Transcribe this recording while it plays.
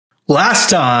Last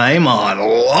time on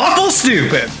Lawful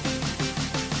Stupid.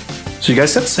 So you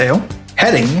guys set sail,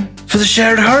 heading for the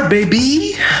Shattered Heart,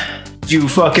 baby. You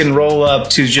fucking roll up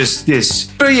to just this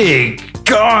big,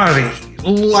 gaudy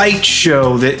light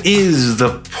show that is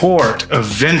the port of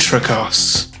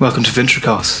Ventricos. Welcome to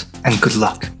Ventricos, and good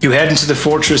luck. You head into the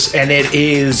fortress, and it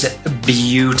is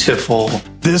beautiful.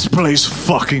 This place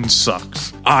fucking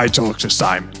sucks. I talked to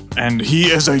Simon, and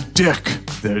he is a dick.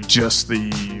 They're just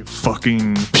the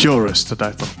fucking purist that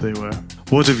I thought they were.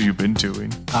 What have you been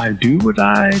doing? I do what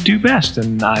I do best,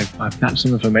 and I've got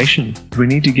some information. We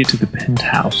need to get to the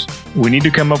penthouse. We need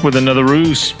to come up with another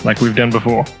ruse, like we've done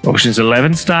before. Ocean's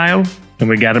 11 style, and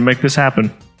we gotta make this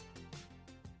happen.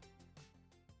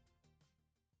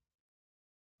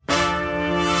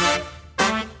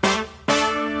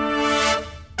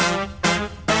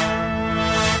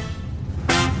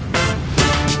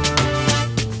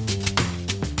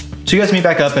 So you guys meet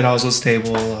back up at Oslo's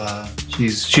table.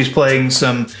 She's playing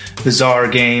some bizarre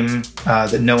game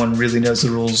that no one really knows the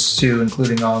rules to,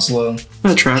 including Oslo.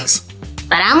 That tracks.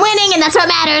 But I'm winning, and that's what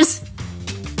matters.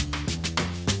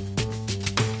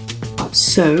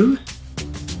 So,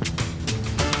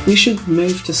 we should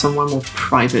move to somewhere more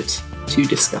private to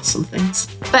discuss some things.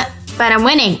 But I'm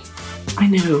winning. I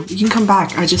know. You can come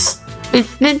back. I just...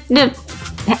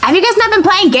 Have you guys not been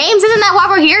playing games? Isn't that why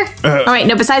we're here? Oh wait,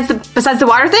 no. Besides the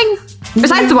water thing.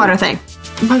 Besides the water thing.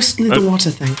 Mostly the water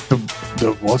thing.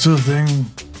 The water thing?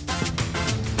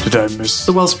 Did I miss?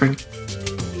 The wellspring.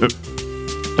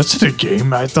 That's in a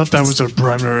game. I thought that was our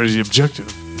primary objective.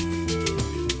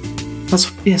 That's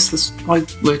why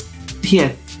we're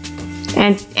here.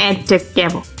 And to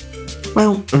gamble.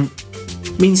 Well,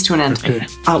 means to an end. Okay.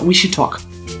 We should talk.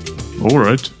 All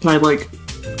right. Can I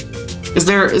Is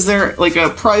there like a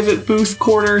private booth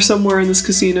corner somewhere in this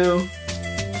casino?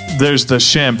 There's the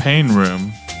champagne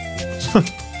room.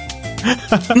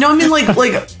 No, I mean like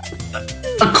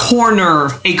a corner.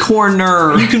 A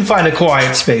corner. You can find a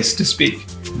quiet space to speak.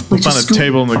 Like find a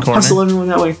table in the corner. Hustle everyone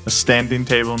that way. A standing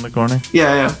table in the corner.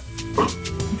 Yeah.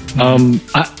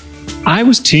 I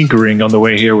was tinkering on the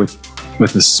way here with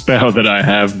the spell that I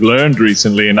have learned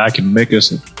recently, and I can make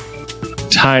us a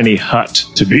tiny hut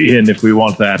to be in if we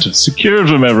want that. Secured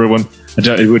from everyone.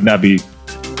 It would not be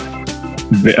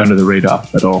under the radar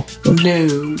at all.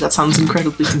 No, that sounds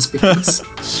incredibly conspicuous.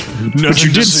 But you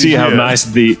did see how nice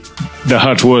the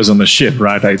hut was on the ship,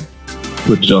 right? I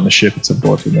put it on the ship at some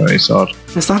point when I saw it.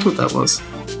 Is that what that was?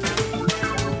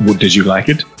 Did you like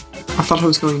it? I thought I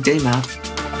was going day mad.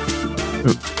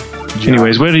 Yeah.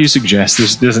 Anyways, where do you suggest?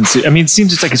 This doesn't seem... I mean, it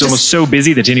seems it's almost so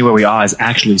busy that anywhere we are is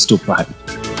actually still private.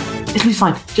 It'll be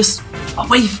fine. Just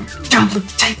away from the gambling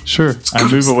table. Sure. I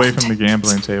move away from the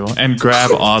gambling table and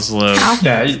grab Oslo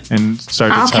and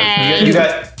start to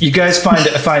talk. You guys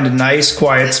find a nice,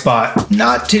 quiet spot,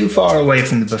 not too far away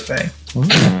from the buffet.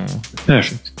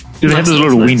 Perfect. Do they have those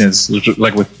little wieners,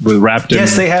 like with wrapped in?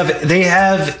 Yes, they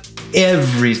have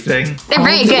everything. They're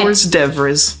very good. Hors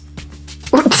d'oeuvres.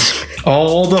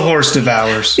 All the horse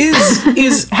devours.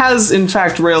 Has in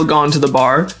fact Rail gone to the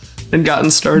bar and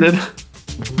gotten started?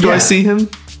 Do I see him?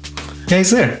 Yeah,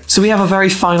 he's there. So we have a very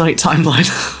finite timeline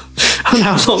on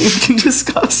how long we can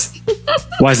discuss.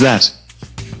 Why's that?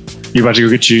 You about to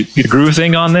go get the groove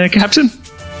thing on there, Captain?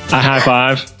 I high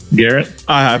five, Garrett.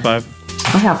 I high five.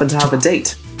 I happen to have a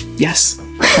date. Yes,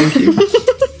 thank you.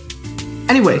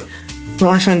 Anyway, well,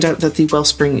 I found out that the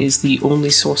wellspring is the only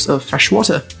source of fresh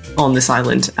water on this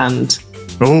island, and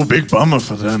big bummer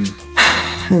for them.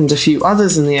 And a few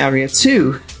others in the area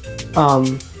too.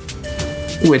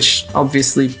 Which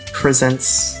obviously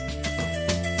presents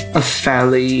a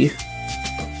fairly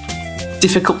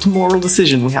difficult moral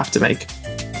decision we have to make.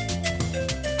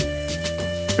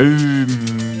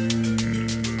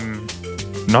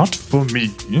 Not for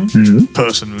me,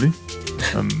 personally.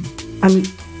 I mean,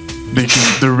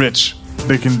 they're rich.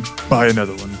 They can buy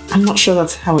another one. I'm not sure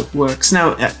that's how it works.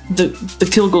 Now, the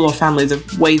Kilgore family,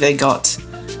 the way they got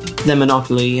their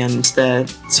monopoly and their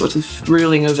sort of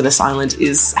ruling over this island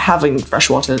is having fresh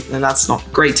water, and that's not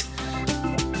great.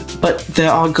 But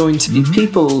there are going to be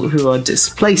people who are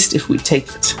displaced if we take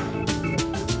it.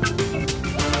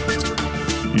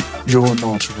 You're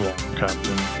not wrong,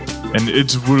 Captain. And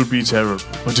it will be terrible.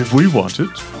 But if we want it,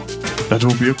 that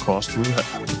will be a cost we'll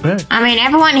have to pay. I mean,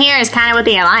 everyone here is kind of with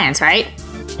the Alliance, right?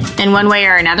 In one way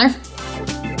or another?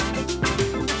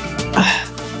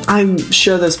 I'm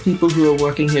sure there's people who are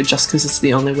working here just because it's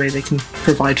the only way they can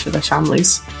provide for their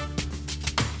families.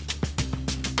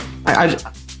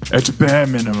 At bare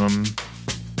minimum,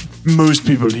 most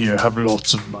people here have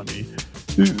lots of money.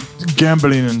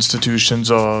 Gambling institutions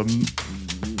are,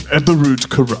 at the root,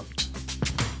 corrupt.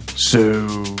 So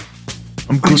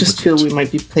I'm good I just with feel it. we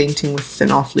might be painting with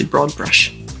an awfully broad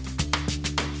brush.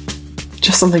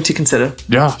 Just something to consider.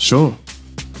 Yeah, sure.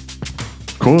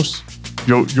 Of course.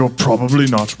 You're probably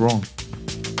not wrong.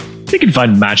 We can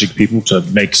find magic people to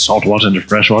make salt water into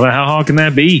fresh water. How hard can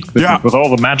that be? With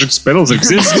all the magic spells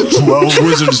exist. 12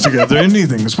 wizards together,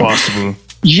 anything's possible.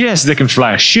 Yes, they can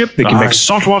fly a ship. They can make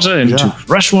salt water into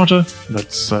fresh water.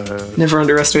 That's, Never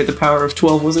underestimate the power of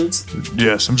 12 wizards.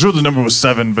 yes, I'm sure the number was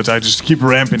 7, but I just keep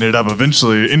ramping it up.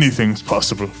 Eventually, anything's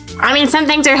possible. I mean, some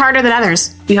things are harder than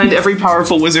others. Behind every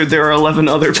powerful wizard, there are 11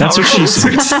 other powerful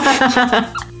wizards.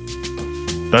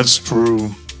 That's true.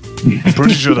 I'm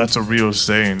pretty sure that's a real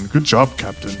saying. Good job,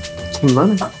 Captain.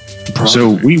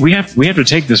 So we have to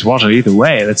take this water either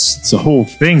way. That's the whole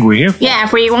thing we're here for. Yeah,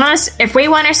 if we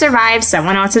want to survive,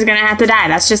 someone else is gonna have to die.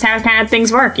 That's just how kind of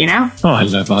things work, you know? Oh, I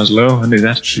love Oslo. I knew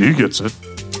that. She gets it.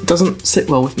 It doesn't sit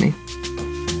well with me.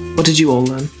 What did you all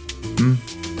learn?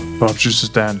 Bob just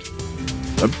stand.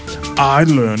 I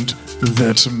learned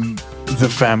that the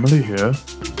family here,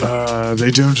 they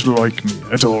don't like me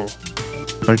at all.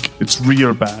 Like, it's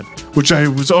real bad. Which I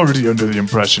was already under the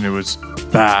impression it was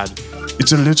bad.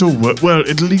 It's a little well,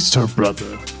 at least her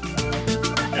brother.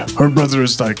 Her brother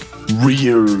is like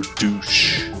real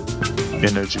douche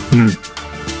energy.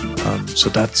 So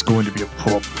that's going to be a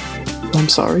problem. I'm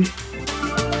sorry.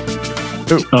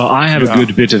 I have a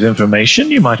good bit of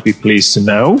information you might be pleased to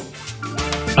know.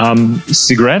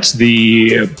 Sigret,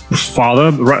 the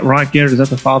father, right, Garrett? Is that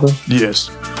the father? Yes.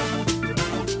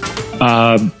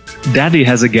 Daddy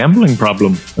has a gambling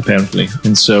problem, apparently.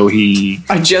 And so he...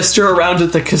 I gesture around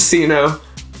at the casino.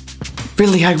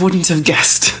 Really, I wouldn't have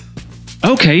guessed.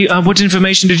 Okay, what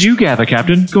information did you gather,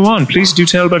 Captain? Go on, please do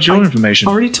tell about your information.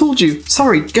 Already told you.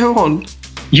 Sorry, go on.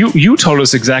 You told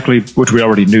us exactly what we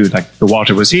already knew, like the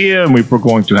water was here and we were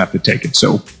going to have to take it,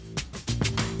 so...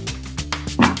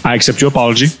 I accept your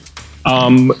apology.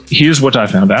 Here's what I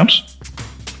found out.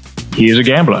 He is a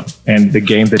gambler, and the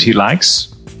game that he likes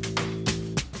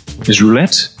is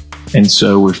roulette. And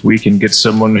so if we can get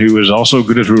someone who is also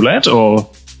good at roulette, or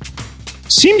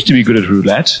seems to be good at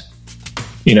roulette,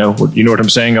 you know what I'm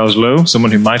saying, Oslo?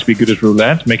 Someone who might be good at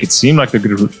roulette, make it seem like they're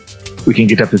good at roulette, we can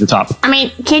get up to the top. I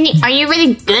mean, are you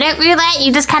really good at roulette?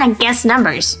 You just kind of guess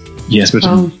numbers. Yes, but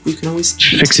You can always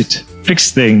cheat. fix it.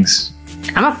 Fix things.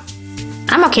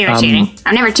 I'm okay with cheating.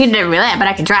 I've never cheated at roulette, but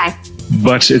I can try.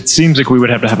 But it seems like we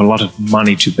would have to have a lot of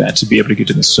money to bet to be able to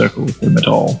get in the circle with him at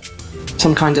all.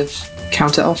 Some kind of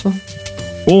counter offer.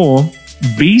 Or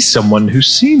be someone who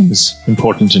seems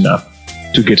important enough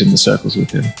to get in the circles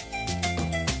with him.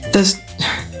 There's...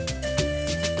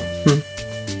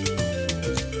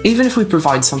 Even if we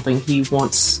provide something he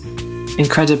wants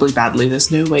incredibly badly, there's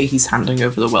no way he's handing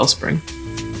over the wellspring.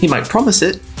 He might promise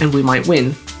it, and we might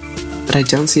win, but I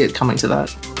don't see it coming to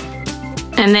that.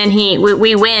 And then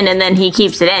we win, and then he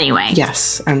keeps it anyway.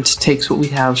 Yes, and takes what we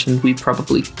have, and we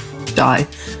probably die.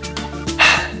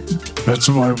 That's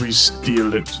why we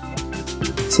steal it.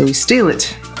 So we steal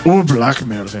it. Or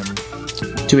blackmail him.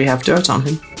 Do we have dirt on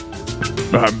him?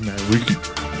 We could,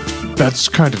 that's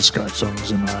kind of Sky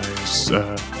Songs and I's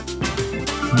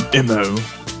MO.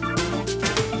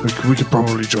 We could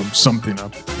probably drum something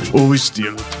up. Or we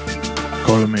steal it.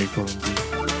 Call him A, call him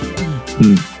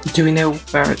B. Do we know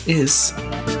where it is?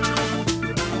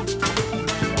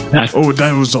 Oh,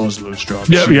 that was Oslo's job.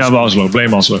 Yeah, Oslo.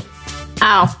 Blame Oslo.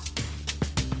 Oh.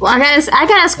 Well, I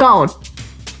got us gold.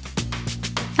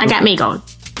 I got me gold.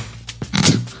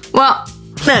 Well,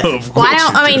 look, why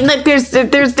don't I mean look?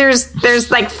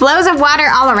 There's like flows of water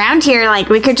all around here. Like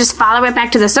we could just follow it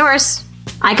back to the source.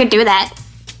 I could do that.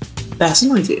 That's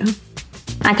an idea.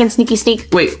 I can sneak.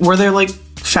 Wait, were there like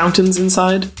fountains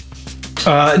inside?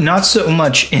 Not so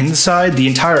much inside. The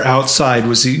entire outside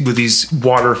was with these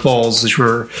waterfalls, which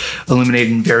were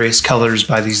illuminated in various colors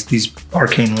by these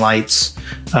arcane lights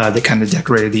that kind of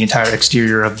decorated the entire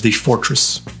exterior of the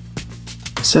fortress.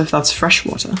 So if that's fresh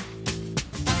water,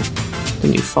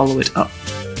 then you follow it up.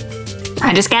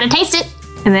 I just gotta taste it,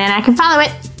 and then I can follow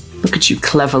it. Look at you,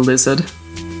 clever lizard.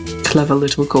 Clever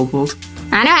little kobold.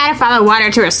 I know how to follow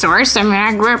water to a source. I mean,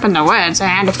 I grew up in the woods. I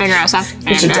had to figure out something.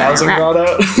 Get your dowsing rod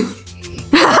out.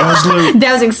 Oslo,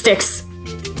 Dowsing sticks.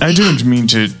 I don't mean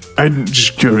to. I'm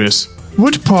just curious.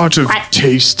 What part of What?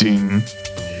 tasting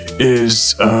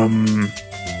is, how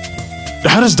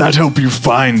does that help you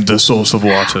find the source of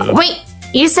water? Wait,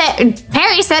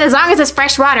 Perry said as long as it's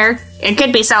fresh water, it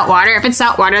could be salt water. If it's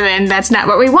salt water, then that's not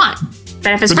what we want.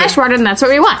 But if it's fresh water, then that's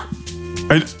what we want.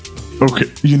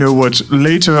 Okay, you know what?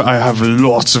 Later I have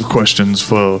lots of questions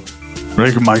for,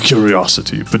 like, my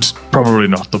curiosity, but probably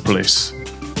not the place.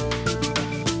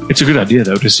 It's a good idea,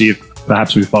 though, to see if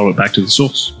perhaps we follow it back to the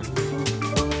source.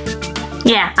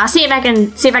 Yeah, I'll see if I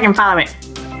can follow it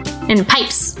in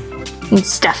pipes and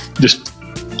stuff. Just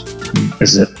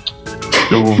is it?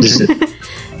 Is it?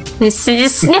 Just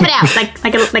sniff it out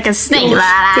like a snake.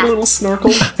 Get a little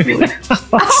snorkel.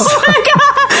 Oh my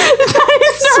god!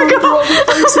 Tiny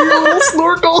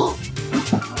snorkel.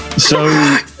 So,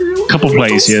 couple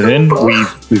plays here. Then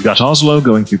we've got Oslo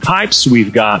going through pipes.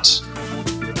 We've got.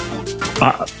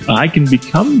 I can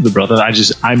become the brother.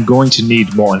 I'm going to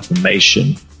need more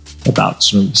information about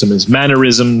some of his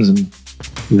mannerisms and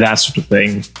that sort of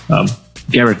thing.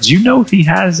 Garrett, do you know if he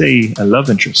has a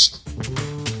love interest?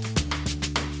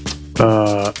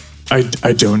 I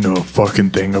don't know a fucking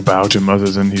thing about him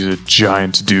other than he's a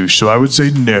giant douche, so I would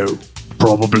say no.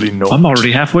 Probably not. I'm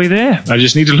already halfway there. I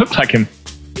just need to look like him.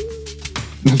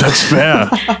 That's fair.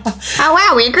 Oh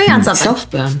wow, we agree on something.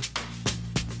 Self-burn.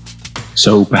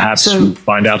 So perhaps we'll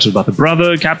find out about the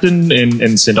brother captain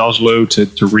and send Oslo to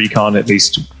recon at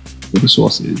least where the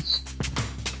source is.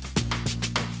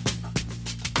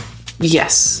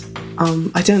 Yes.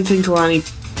 I don't think we're in any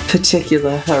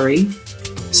particular hurry,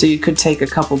 so you could take a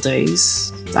couple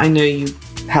days. I know you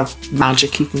have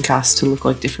magic you can cast to look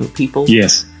like different people.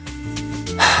 Yes.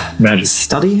 Magic.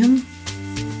 Study him?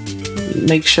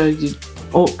 Make sure you...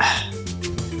 Or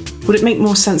would it make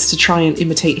more sense to try and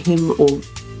imitate him or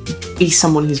be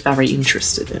someone who's very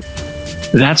interested in?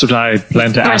 That's what I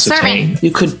plan to Or ascertain.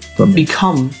 You could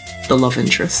become the love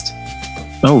interest.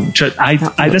 Oh,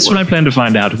 that's what I plan to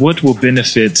find out. What will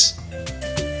benefit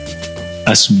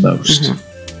us most? Mm-hmm.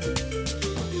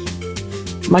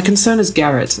 My concern is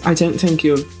Garrett. I don't think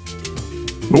you're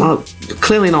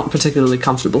clearly not particularly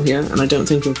comfortable here, and I don't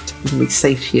think you're particularly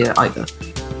safe here either.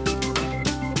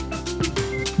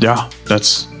 Yeah,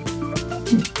 that's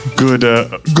good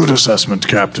assessment,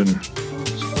 Captain.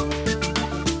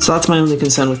 So that's my only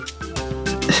concern with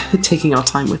taking our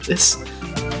time with this.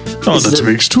 Oh, Is that the-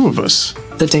 makes two of us.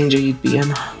 The danger you'd be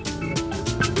in.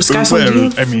 Skysong,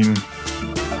 Well, I mean,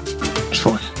 it's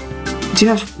fine. do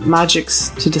you have magics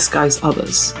to disguise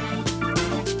others?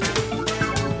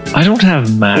 I don't have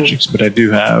magics, but I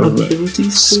do have Abilities to?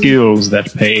 skills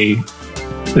that pay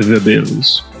the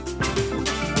bills.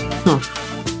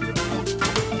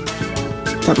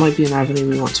 That might be an avenue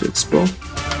we want to explore.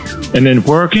 And then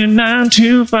working 9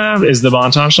 to 5 is the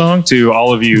montage song to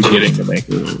all of you getting the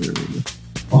makeover.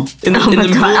 In Oh my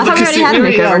God, I thought we already had a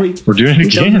makeover. We're doing it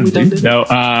again. we done dude. it. No,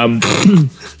 I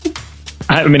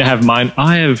have mine.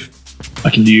 I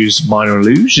can use minor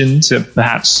illusion to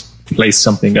perhaps place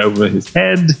something over his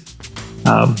head.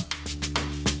 I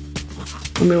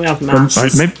mean, we have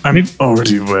masks. I'm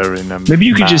already wearing a Maybe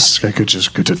you could mask. I could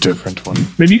just get a different one.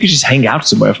 Maybe you could just hang out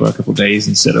somewhere for a couple of days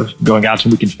instead of going out,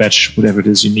 and we can fetch whatever it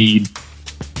is you need.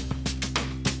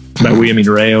 By we, I mean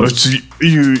rail. But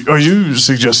are you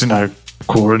suggesting I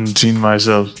quarantine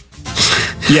myself?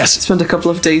 Yes, Spend a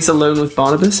couple of days alone with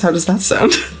Barnabas. How does that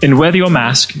sound? and wear your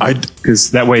mask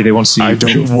because that way they won't see you. I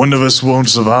don't. Sure. One of us won't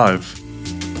survive.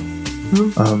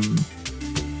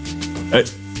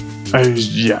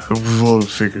 Yeah, we'll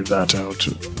figure that out.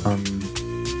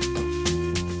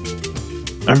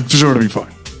 I'm sure it'll be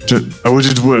fine. I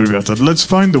wouldn't worry about that. Let's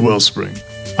find the wellspring.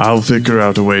 I'll figure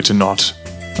out a way to not,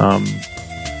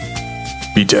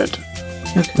 be dead.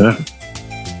 Okay.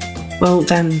 Well,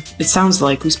 then, it sounds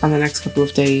like we spend the next couple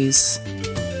of days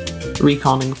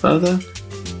reconning further.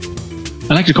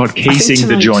 I like to call it casing the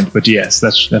tonight- joint, but yes,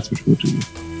 that's what we'll do.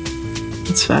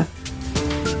 That's fair.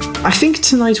 I think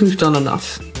tonight we've done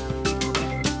enough.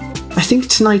 I think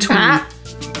tonight we...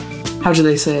 How do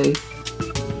they say?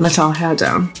 Let our hair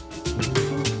down.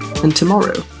 And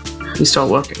tomorrow, we start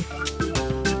working.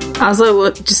 Also,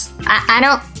 just I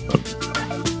don't.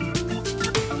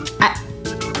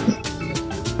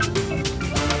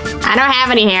 I don't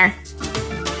have any hair.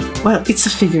 Well, it's a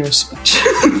figure of speech.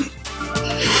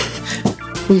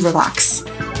 We relax.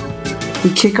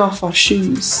 We kick off our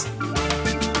shoes.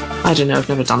 I don't know, I've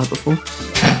never done it before.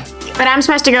 But I'm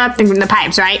supposed to go up the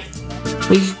pipes, right?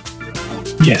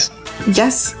 Yes.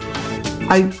 Yes.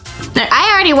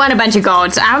 I already won a bunch of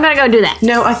gold, so I'm gonna go do that.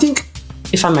 No, I think,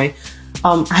 if I may,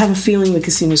 I have a feeling the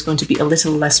casino is going to be a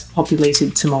little less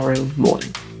populated tomorrow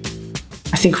morning.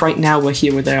 I think right now we're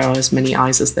here where there are as many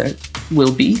eyes as there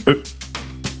will be.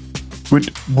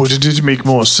 Wouldn't it make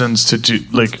more sense to do,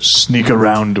 sneak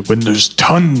around when there's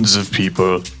tons of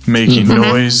people making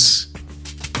noise?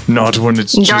 Not when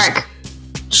it's Dark.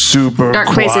 just super Dark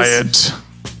quiet. places.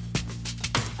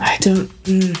 I don't...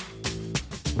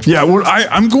 Yeah, well,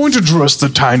 I'm going to dress the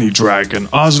tiny dragon.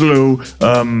 Oslo,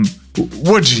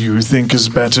 what do you think is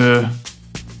better?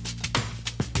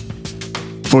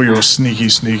 for your sneaky.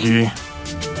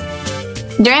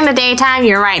 During the daytime,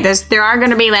 you're right. There are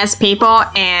going to be less people,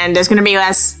 and there's going to be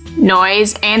less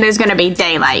noise, and there's going to be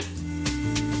daylight.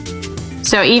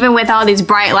 So even with all these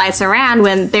bright lights around,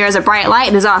 when there's a bright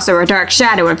light, there's also a dark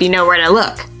shadow if you know where to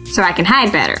look. So I can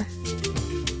hide better.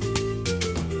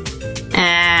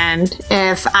 And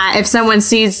if someone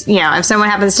sees, if someone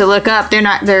happens to look up, during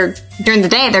the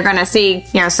day, they're going to see,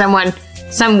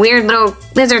 some weird little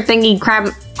lizard thingy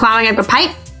climbing up a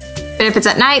pipe. But if it's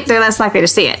at night, they're less likely to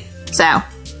see it. So.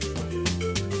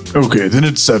 Okay, then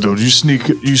it's settled. You sneak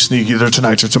either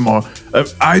tonight or tomorrow.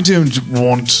 I don't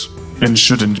want and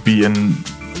shouldn't be in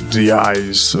the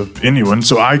eyes of anyone,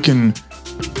 so I can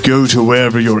go to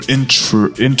wherever you're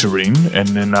entering, and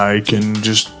then I can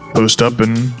just post up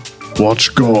and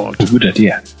watch God. Good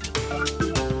idea.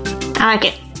 I like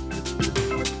it.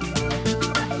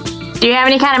 Do you have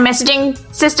any kind of messaging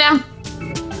system?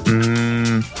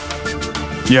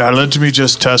 Yeah, let me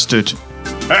just test it.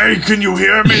 Hey, can you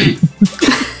hear me?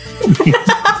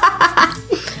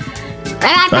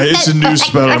 It's a new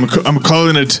spell. I'm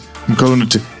calling it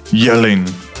yelling.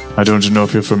 I don't know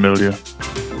if you're familiar.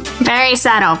 Very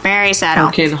subtle. Very subtle.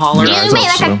 Okay, holler. Do you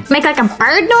make like a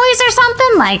bird noise or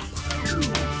something? Like.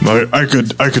 I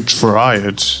could try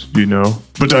it,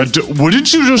 But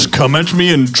wouldn't you just come at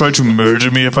me and try to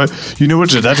murder me if I... You know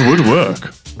what? That would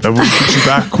work. That would put you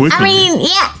back quickly. I mean,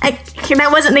 yeah.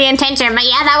 That wasn't the intention, but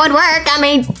yeah, that would work. I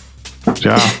mean...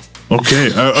 Yeah.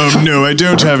 Okay. No, I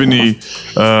don't have any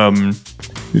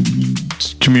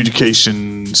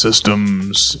communication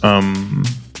systems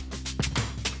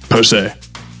per se.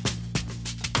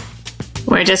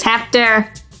 We just have to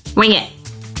wing it.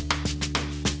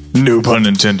 No pun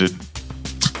intended.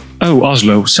 Oh,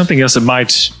 Oslo, something else that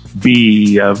might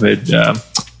be of it.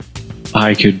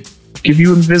 I could give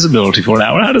you invisibility for an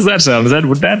hour. How does that sound?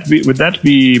 Would that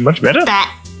be much better?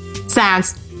 That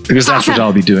sounds because that's awesome. what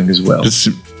I'll be doing as well.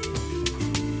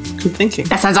 Good thinking.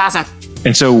 That sounds awesome.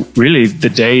 And so, really, the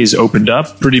day is opened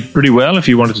up pretty well if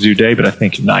you wanted to do day. But I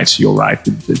think night, you're right.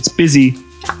 It's busy.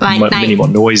 Many more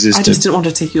noises. I just didn't want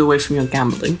to take you away from your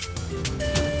gambling.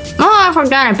 Well, if we're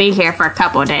gonna be here for a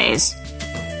couple of days.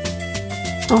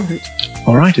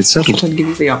 All right, it's settled. I'll give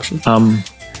you the option.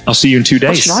 I'll see you in 2 days.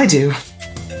 What should I do?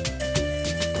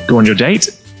 Go on your date.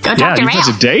 Go talk to you've got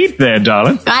Rail. a date there,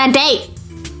 darling. Go on a date.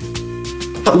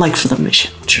 But for the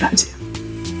mission, what should I do?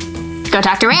 Go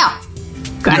talk to Rail.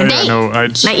 Go on a date. No,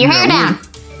 Let your hair down.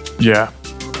 Yeah.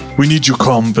 We need you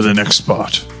calm for the next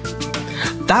spot.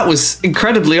 That was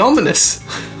incredibly ominous.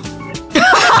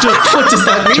 What does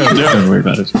that mean? Don't worry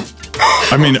about it.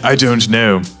 I mean, I don't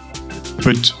know.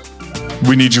 But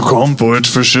we need you calm for it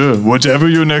for sure. Whatever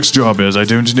your next job is, I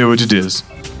don't know what it is.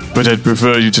 But I'd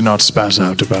prefer you to not spaz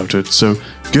out about it. So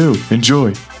go,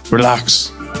 enjoy,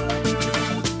 relax.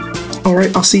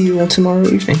 Alright, I'll see you all tomorrow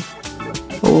evening.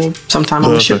 Or sometime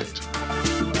on the ship.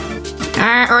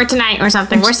 Or tonight or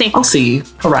something. We'll see. I'll see you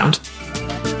around.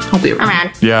 I'll be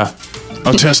around. Yeah.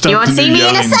 I'll test You out won't the see new me in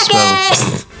a yelling spell.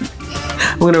 second.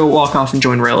 I'm gonna walk off and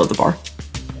join Rail at the bar.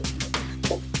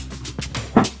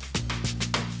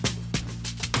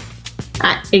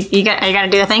 Are you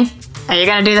gonna do the thing? Are you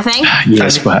gonna do the thing?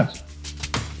 Yes, perhaps.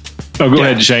 Oh, go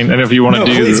ahead, Shane. I don't know if you want to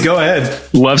do please the go ahead.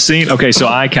 love scene. Okay, so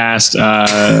I cast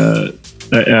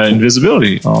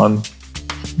invisibility on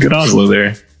good Oslo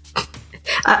there.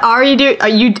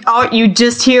 You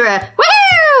just hear a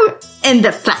woo and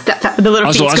the flap, the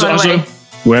little feet's going away.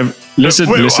 Wherever, listen.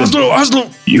 Oslo!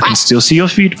 You can still see your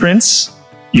feet prints.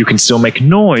 You can still make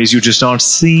noise. You just aren't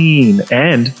seen.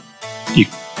 And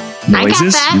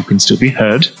noises, that. you can still be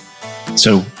heard.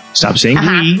 So stop saying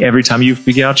we every time you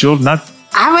figure out you're not.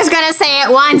 I was gonna say it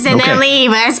once and then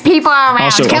leave. There's people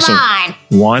around. Come on.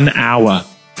 1 hour.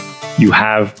 You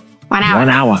have 1 hour. 1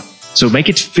 hour. So make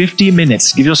it 50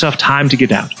 minutes. Give yourself time to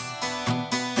get out.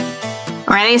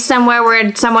 Or at least somewhere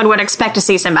where someone would expect to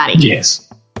see somebody. Yes.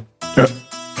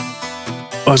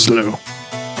 Oslo.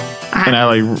 And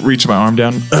I reach my arm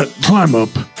down, climb up,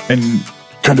 and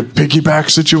kind of piggyback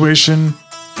situation.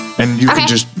 And you can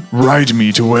just ride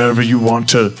me to wherever you want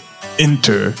to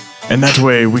enter. And that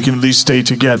way we can at least stay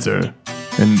together.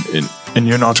 And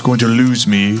you're not going to lose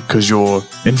me because you're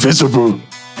invisible.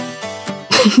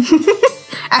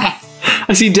 Okay.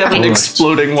 I see Devin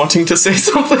exploding, wanting to say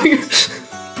something.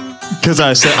 Because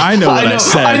I know what I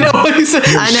said. I know what he said.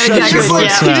 I know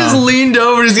exactly. He just leaned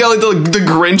over. He's got the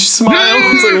Grinch smile.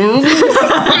 He's like,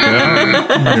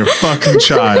 You're a fucking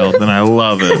child, and I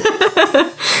love it.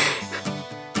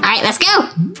 All right, let's go.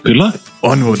 Good luck.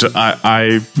 Onward,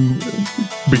 I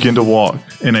begin to walk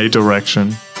in a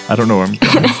direction. I don't know where I'm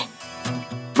going.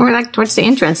 We're towards the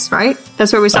entrance, right?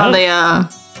 That's where we saw the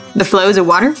The flows of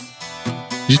water?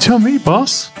 You tell me,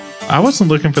 boss. I wasn't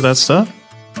looking for that stuff.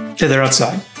 Yeah, they're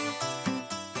outside.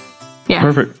 Yeah.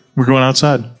 Perfect. We're going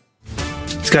outside.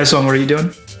 Sky Song, what are you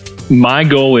doing? My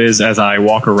goal is, as I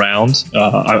walk around,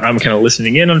 I'm kind of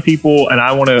listening in on people, and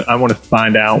I want to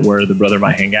find out where the brother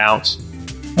might hang out.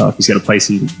 If he's got a place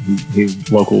he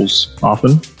locals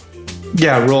often.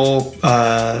 Yeah, roll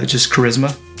just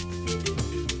charisma.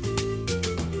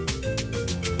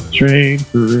 Trade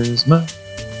charisma.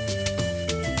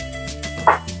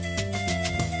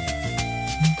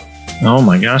 Oh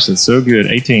my gosh, that's so good.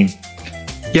 18.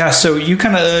 Yeah, so you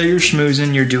kind of you're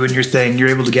schmoozing, you're doing your thing, you're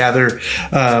able to gather.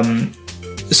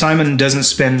 Simon doesn't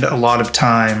spend a lot of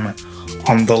time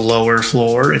on the lower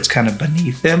floor; it's kind of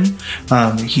beneath him.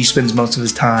 He spends most of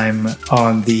his time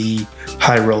on the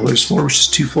high rollers floor, which is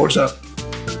 2 floors up.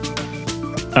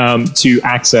 To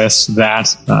access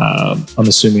that, I'm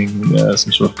assuming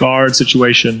some sort of guard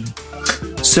situation.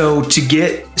 So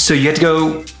you have to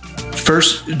go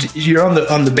first. You're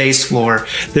on the base floor.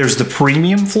 There's the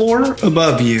premium floor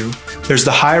above you. There's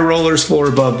the high rollers floor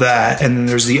above that, and then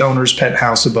there's the owner's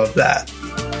penthouse above that.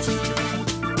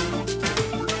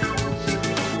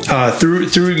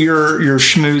 Through your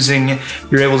schmoozing,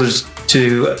 you're able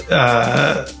to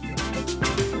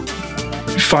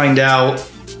find out.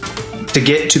 To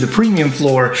get to the premium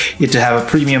floor, you have to have a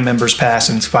premium member's pass,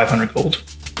 and it's 500 gold.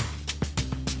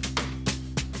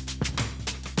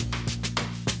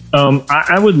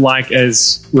 I would like,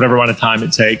 as whatever amount of time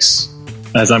it takes,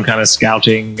 as I'm kind of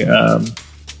scouting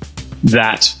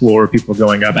that floor, people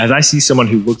going up, as I see someone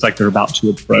who looks like they're about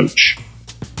to approach,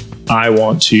 I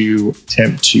want to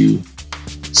attempt to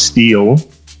steal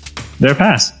their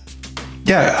pass.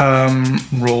 Yeah,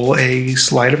 roll a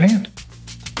sleight of hand.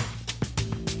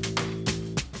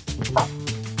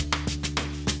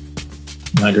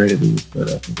 Not great at these, but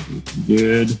I think it'll be pretty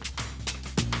good.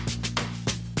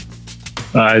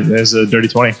 There's a dirty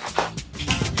 20.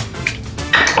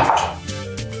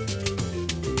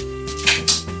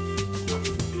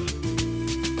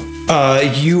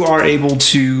 You are able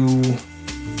to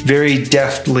very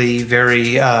deftly,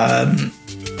 very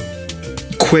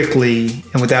quickly,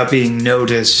 and without being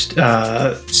noticed,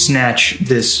 snatch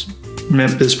this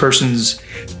person's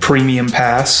premium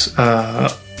pass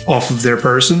off of their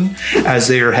person as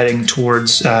they are heading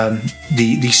towards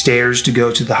the stairs to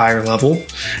go to the higher level.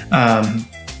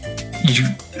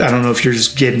 I don't know if you're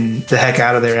just getting the heck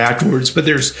out of there afterwards, but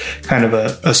there's kind of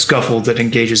a scuffle that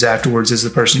engages afterwards as the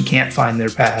person can't find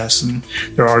their pass and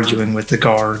they're arguing with the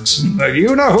guards. And,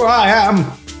 you know who I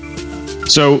am.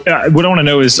 So what I want to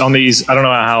know is on these, I don't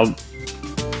know how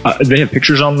they have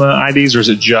pictures on the IDs, or is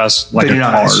it just like a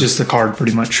card? It's just the card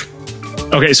pretty much.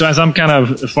 Okay, so as I'm kind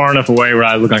of far enough away where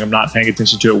I look like I'm not paying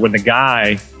attention to it, when the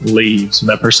guy leaves, when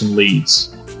that person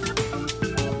leaves,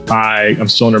 I'm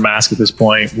still under mask at this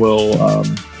point, will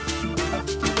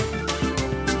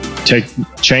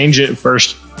change it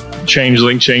first,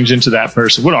 change into that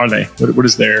person. What are they? What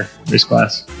is their race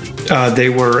class? They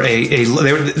were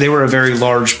they were a very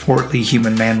large, portly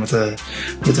human man with a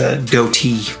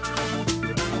goatee.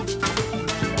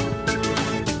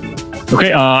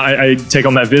 Okay, I take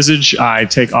on that visage. I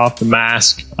take off the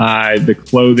mask. The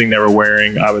clothing they were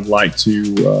wearing, I would like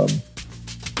to...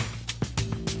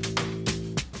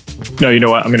 No, you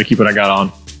know what? I'm going to keep what I got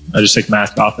on. I just take the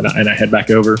mask off and I head back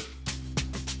over.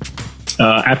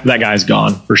 After that guy's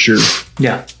gone, for sure.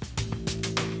 Yeah.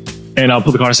 And I'll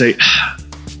pull the card and say...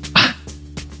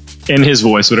 in his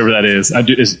voice, whatever that is. Do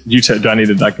I need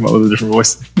to come up with a different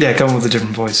voice? Yeah, come up with a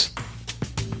different voice.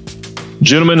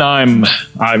 Gentlemen, I'm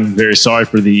very sorry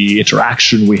for the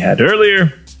interaction we had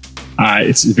earlier.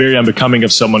 It's very unbecoming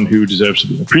of someone who deserves to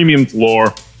be on the premium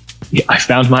floor. I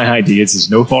found my ID. It's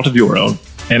no fault of your own.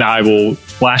 And I will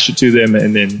flash it to them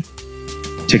and then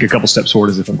take a couple steps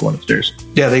forward as if I'm going upstairs.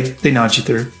 Yeah, they nod you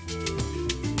through.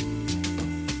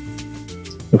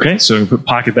 Okay, so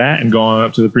pocket that and go on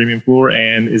up to the premium floor.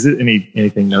 And is it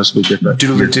anything noticeably different?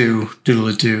 Doodle-a-doo,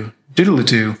 doodle-a-doo,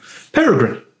 doodle-a-doo.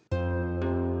 Peregrine.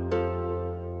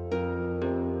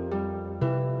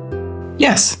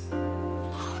 Yes.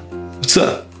 What's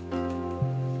up?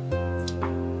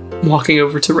 Walking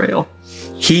over to Rail.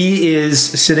 He is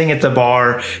sitting at the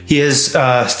bar. He has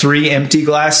 3 empty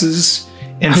glasses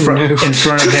in front of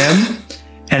him,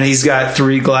 and he's got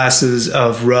 3 glasses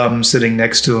of rum sitting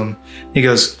next to him. He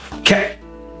goes,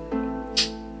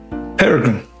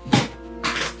 Peregrine.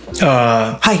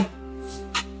 Hi.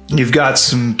 You've got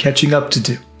some catching up to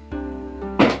do.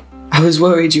 I was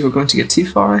worried you were going to get too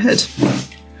far ahead.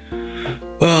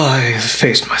 Well, I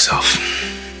faced myself.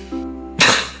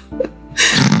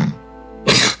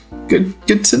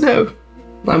 Good to know.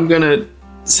 I'm gonna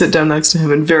sit down next to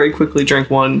him and very quickly drink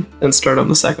one and start on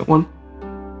the second one.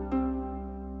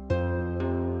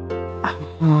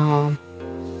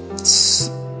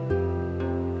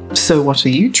 So what are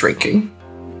you drinking?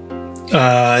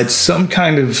 It's some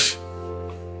kind of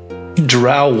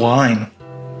drow wine.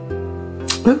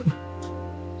 Oh,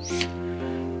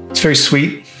 It's very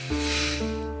sweet.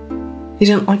 you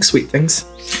didn't like sweet things.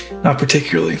 Not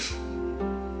particularly.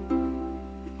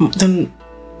 Then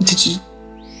did you?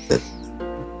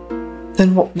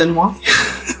 Then what? Then why?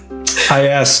 I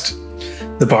asked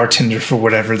the bartender for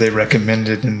whatever they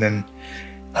recommended, and then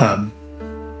I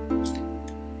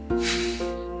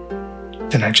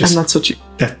just... And that's what you.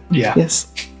 yeah.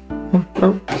 Yes.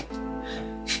 Oh.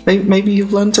 Maybe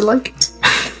you've learned to like it.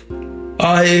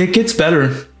 It gets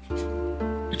better.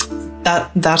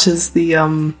 That is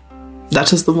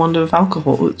the wonder of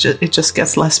alcohol. It just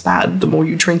gets less bad the more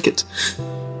you drink it.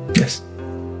 Yes.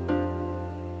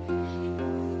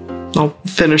 I'll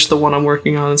finish the one I'm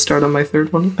working on and start on my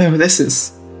third one. Oh, this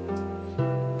is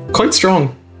quite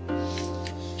strong.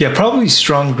 Yeah, probably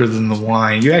stronger than the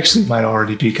wine. You actually might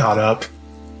already be caught up.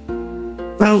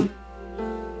 Well,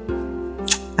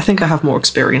 I think I have more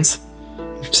experience.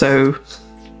 So,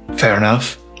 Fair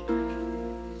enough.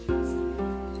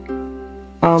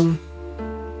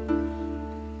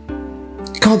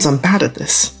 gods, I'm bad at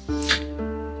this.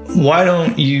 Why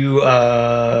don't you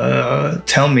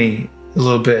tell me a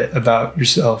little bit about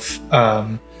yourself?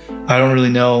 I don't really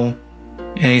know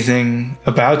anything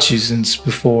about you since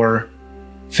before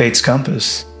Fate's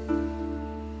Compass.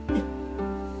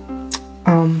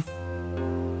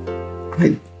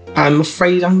 I'm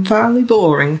afraid I'm fairly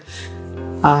boring.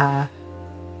 I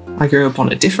grew up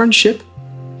on a different ship,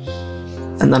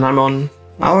 and then I'm on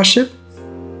our ship,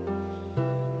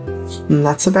 and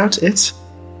that's about it.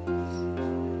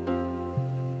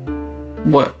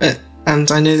 What?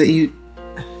 And I know that you.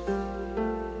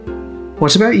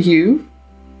 What about you?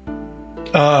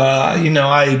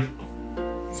 I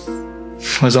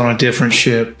was on a different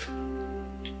ship.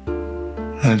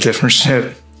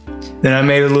 Then I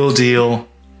made a little deal,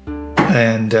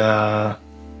 and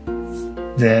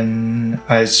then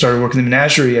I started working in the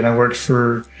menagerie, and I worked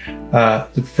for the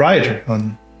proprietor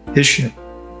on his ship.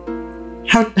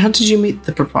 How did you meet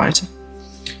the proprietor?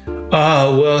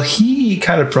 Well, he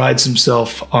kind of prides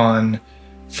himself on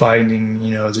finding,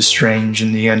 the strange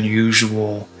and the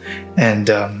unusual, and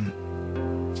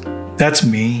that's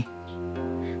me.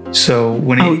 So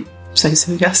when he say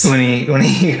so, yes. when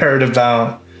he heard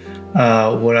about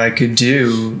what I could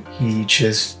do, he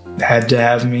just had to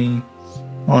have me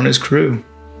on his crew.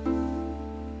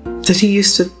 Did he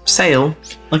used to sail,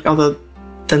 like other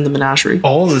than the menagerie?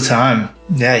 All the time.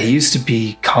 Yeah, he used to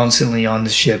be constantly on the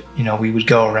ship. We would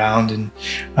go around and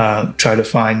try to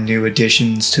find new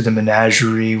additions to the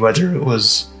menagerie, whether it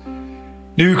was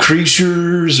new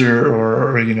creatures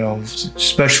or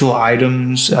special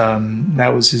items.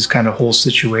 That was his kind of whole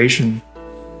situation.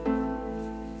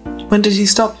 When did he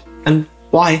stop, and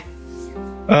why?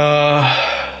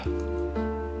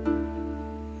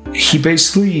 He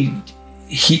basically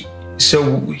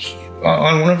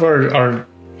on one of our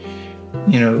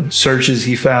searches,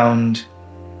 he found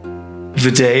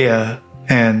Videa,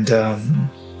 and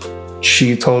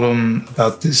she told him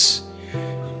about this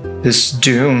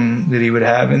doom that he would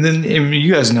have, and then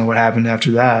you guys know what happened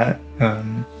after that.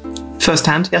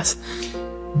 Firsthand, yes.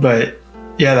 But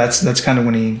yeah, that's kind of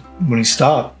when he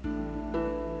stopped.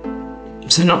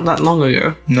 So not that long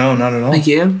ago. No, not at all. A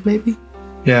year, maybe?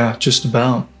 Yeah, just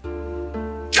about.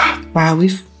 Wow,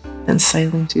 we've been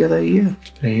sailing together a year.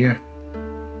 A year.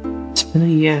 It's been a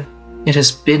year. It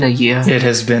has been a year. It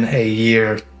has been a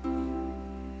year.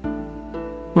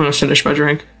 I'm gonna finish my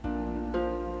drink.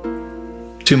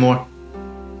 2 more.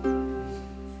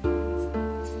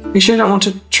 You sure you don't want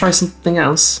to try something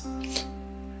else?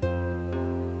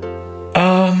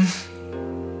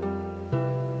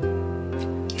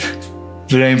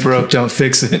 If it ain't broke, don't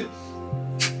fix it.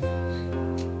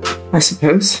 I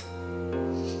suppose.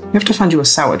 We have to find you a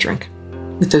sour drink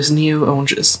with those new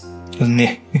oranges.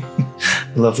 I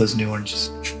love those new oranges.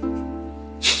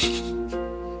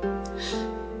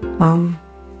 Well,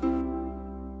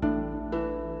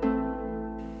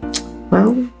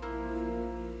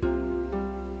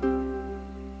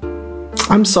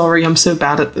 I'm sorry, I'm so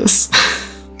bad at this.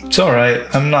 It's alright.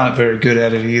 I'm not very good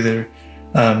at it either.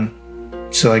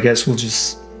 So I guess we'll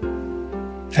just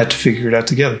have to figure it out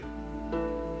together.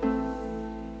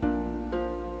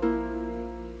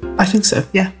 I think so,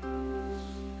 yeah.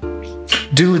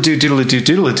 Doodle-a-doo, doodle-a-doo,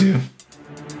 doodle-a-doo.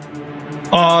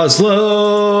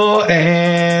 Oslo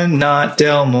and not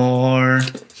Delmore.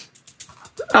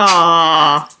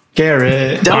 Aww.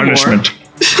 Garrett. Delmore. Punishment.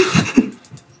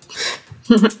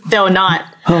 Though not.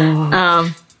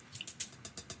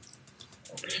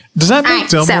 Does that make Alright,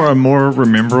 Delmore so- a more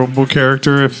rememberable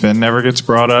character if Finn never gets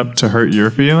brought up to hurt your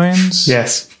feelings?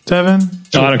 Yes. Devin?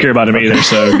 Oh, I don't care about him either,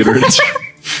 so good riddance.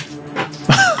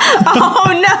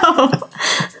 Oh no!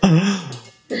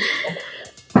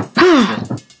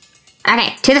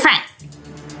 Okay, to the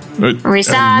front. We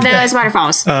saw those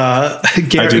waterfalls.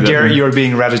 Garrett, you're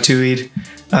being ratatouilleed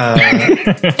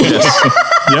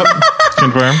Yep.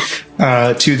 Confirm.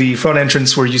 to the front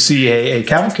entrance where you see a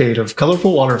cavalcade of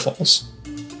colorful waterfalls.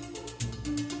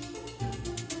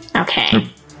 Okay.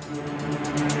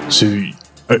 So,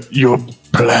 your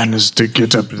plan is to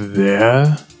get up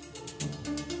there?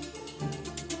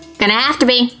 Gonna have to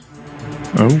be.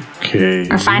 Okay.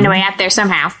 Or find a way up there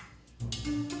somehow.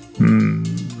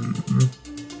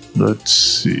 Let's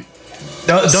see.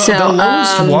 The So,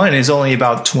 lowest one is only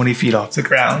about 20 feet off the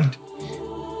ground.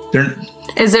 They're,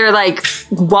 Is there like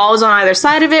walls on either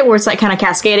side of it where it's like kind of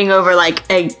cascading over like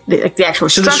the actual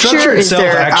so structure? the structure Is itself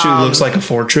there, actually looks like a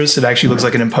fortress. It actually looks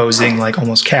like an imposing, like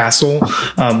almost castle,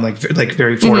 like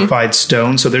very fortified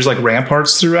stone. So there's like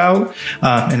ramparts throughout,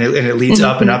 and it leads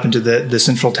up and up into the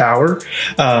central tower.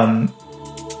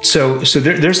 So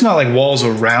there's not like walls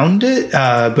around it,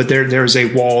 but there's a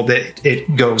wall that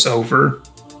it goes over.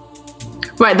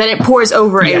 right, that it pours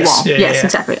over Yes, a wall. yeah, Yes, yeah.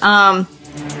 exactly.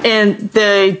 And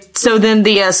then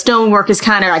the stonework is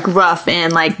kind of like rough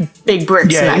and like big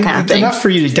bricks and that kind of thing. Enough for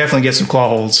you to definitely get some claw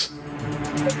holds.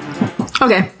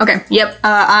 Okay. Yep.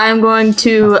 I'm going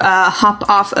to hop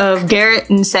off of Garrett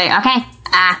and say, okay,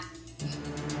 I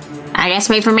guess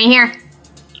wait for me here.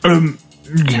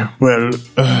 Well,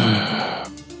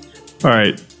 all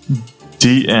right.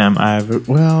 DM, I have it.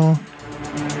 Well,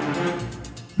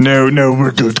 no,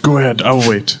 we're good. Go ahead. I'll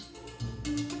wait.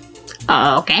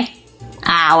 Okay.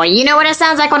 Well, you know what it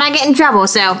sounds like when I get in trouble,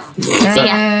 so see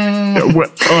ya.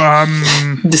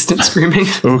 Distant screaming.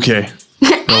 Okay. All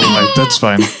right, that's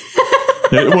fine.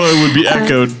 It would be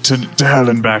echoed to hell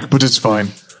and back, but it's fine.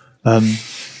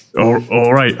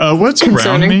 All right. What's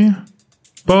around Concerning. me,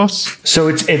 boss? So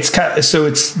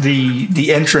it's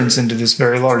the entrance into this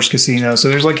very large casino. So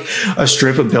there's like a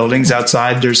strip of buildings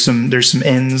outside. There's some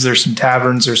inns, there's some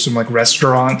taverns, there's some like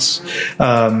restaurants.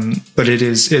 But it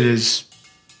is.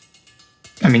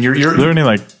 I mean, Are there any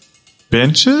like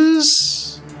benches?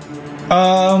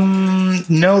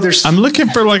 no. There's. I'm looking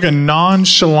for like a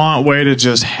nonchalant way to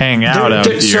just hang out out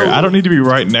there- here. so- I don't need to be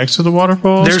right next to the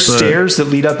waterfalls. There's but- stairs that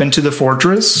lead up into the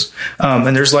fortress,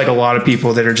 and there's like a lot of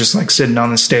people that are just like sitting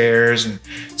on the stairs and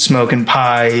smoking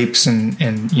pipes and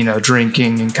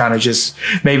drinking and kind of just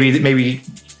maybe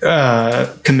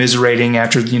commiserating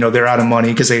after they're out of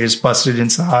money because they just busted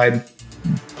inside.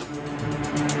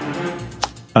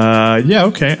 Yeah,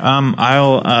 okay.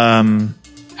 I'll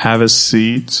have a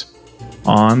seat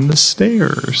on the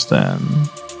stairs then.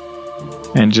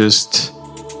 And just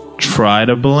try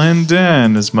to blend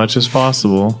in as much as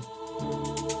possible.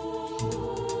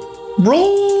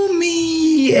 Roll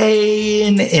me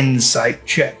an insight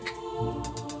check.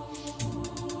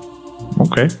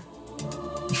 Okay.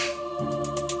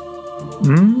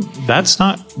 That's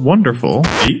not wonderful.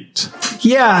 8.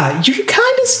 Yeah, you're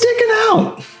kind of sticking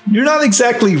out. You're not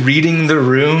exactly reading the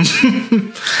room.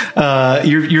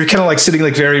 You're kind of like sitting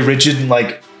like very rigid and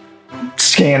like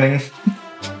scanning.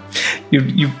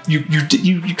 You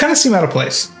kind of seem out of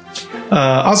place.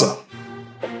 Azza.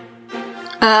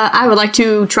 I would like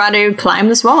to try to climb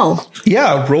this wall.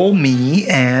 Yeah, roll me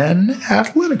an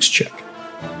athletics check.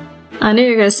 I knew you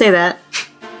were going to say that.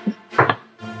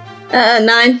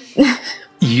 9.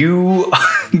 You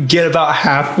get about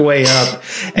halfway up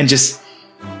and just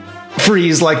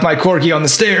freeze like my corgi on the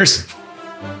stairs.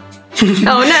 Oh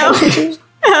no.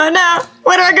 Oh no.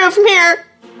 Where do I go from here?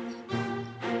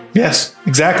 Yes,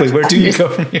 exactly. Where do you go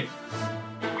from here?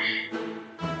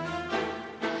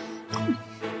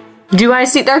 Do I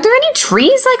see? Are there any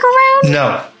trees like around?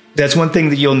 No. That's one thing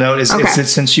that you'll note is Okay. that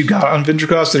since you got on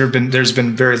Ventricross, there's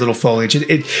been very little foliage.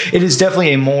 It is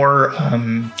definitely a more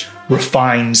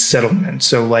refined settlement.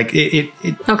 So like it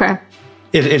Okay.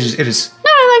 is.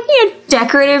 No, like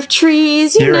decorative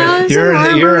trees. You know,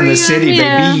 You're in the city,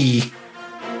 yeah.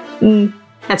 baby.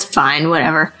 That's fine.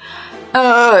 Whatever.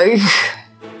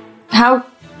 How?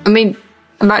 I mean,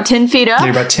 about 10 feet up.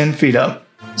 You're about 10 feet up.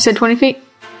 You said 20 feet.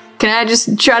 Can I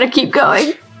just try to keep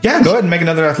going? Yeah, go ahead and make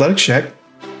another athletics check.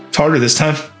 It's harder this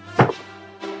time.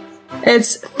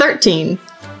 It's 13.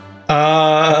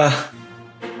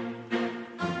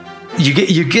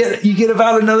 You get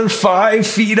about another 5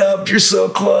 feet up. You're so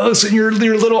close, and your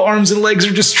little arms and legs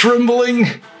are just trembling.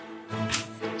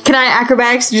 Can Can I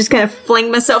acrobatics to just kind of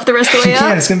fling myself the rest of the way You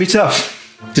can. up? It's gonna be tough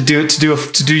to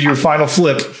do your final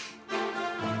flip.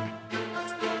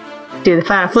 Do the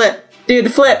final flip. Do the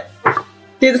flip.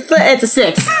 Do the flip. It's a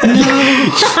 6.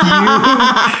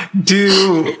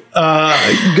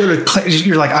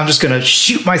 You're like, I'm just gonna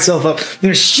shoot myself up. I'm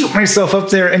gonna shoot myself up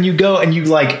there, and you go and you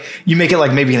make it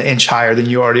like maybe an inch higher than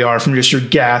you already are from just your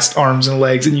gassed arms and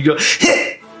legs, and you go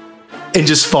hit and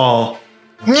just fall.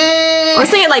 I was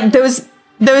thinking like those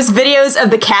videos of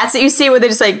the cats that you see where they're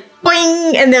just like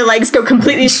boing and their legs go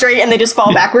completely straight and they just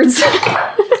fall backwards.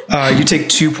 You take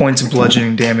 2 points of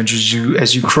bludgeoning damage as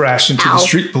you crash into Ow. the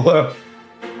street below.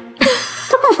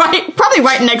 Right, probably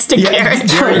right next to Garrett.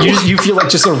 You feel like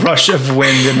just a rush of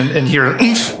wind and hear an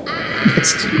eef.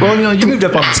 Well, you moved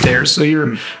up on the stairs, so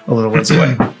you're a little ways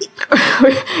away.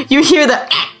 You hear the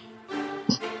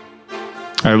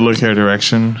I look her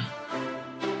direction.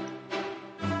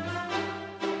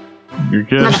 You're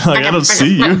good. Like, I don't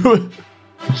see you.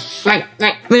 right.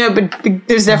 No, but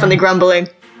there's definitely grumbling.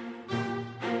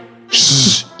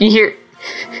 Shh. You hear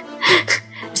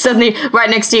suddenly right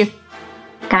next to you.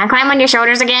 Can I climb on your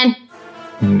shoulders again?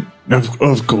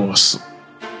 Of course.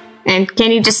 And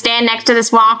can you just stand next to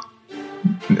this wall?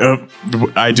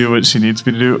 I do what she needs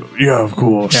me to do. Yeah, of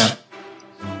course. Yeah.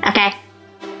 Okay.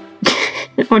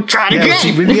 We'll try it Yeah,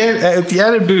 again. with the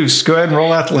added boost, go ahead and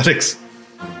roll athletics.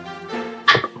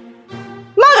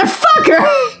 Motherfucker!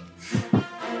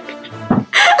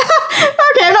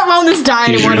 Okay, I'm not rolling this die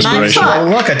Use anymore your tonight. inspiration. Fuck. Oh,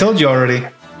 look, I told you already.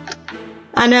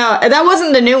 I know. That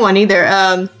wasn't the new one either.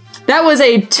 That was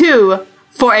a 2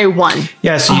 for a 1.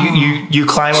 Yeah, so you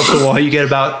climb up the wall, you get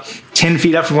about 10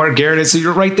 feet up from where Garrett is, so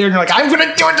you're right there, and you're like, I'm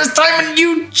gonna do it this time, and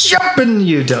you jump, and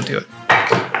you don't do it.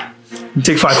 You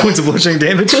take 5 points of bludgeoning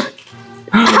damage.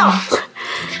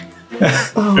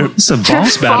 It's a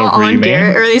boss battle Fall for you, on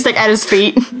Garrett, or man. at least like at his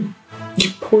feet.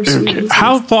 Poor sweet Okay. lizard.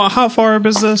 How far up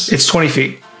is this? It's 20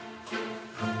 feet.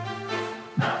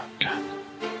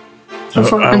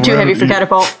 I'm too heavy for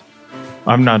catapult.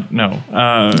 I'm not. No.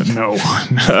 No.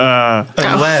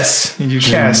 Unless you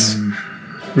cast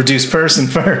reduce person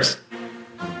first.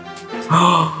 Little,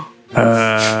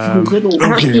 I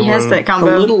don't think he has that a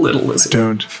combo. little lizard.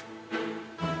 Don't.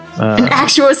 An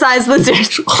actual size lizard.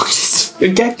 A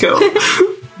gecko.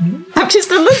 I'm just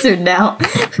a lizard now.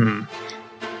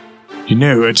 You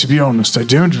know, to be honest, I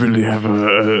don't really have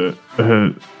a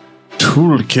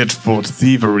toolkit for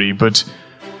thievery, but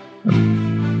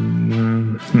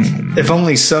If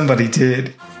only somebody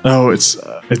did. oh, it's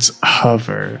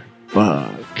hover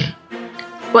bug.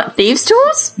 What, thieves'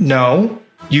 tools? No.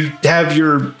 You have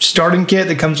your starting kit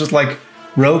that comes with like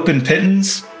rope and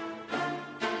pittance.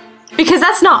 Because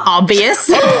that's not obvious.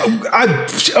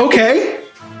 Okay.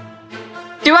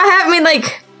 Do I have,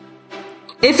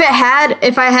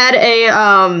 if I had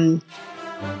a,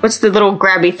 what's the little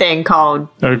grabby thing called?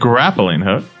 A grappling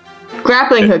hook.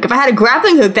 Grappling hook. If I had a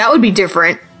grappling hook, that would be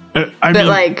different. I But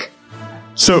mean,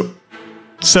 so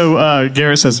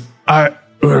Garrett says,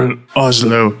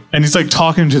 Oslo, and he's like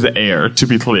talking to the air. To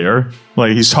be clear,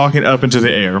 like he's talking up into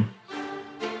the air.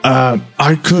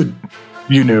 I could,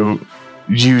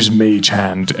 use Mage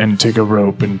Hand and take a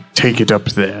rope and take it up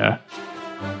there,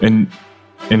 and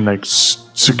like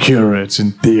secure it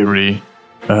in theory,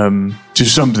 to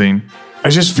something. I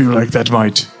just feel like that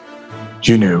might,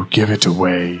 give it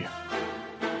away.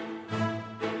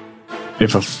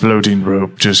 If a floating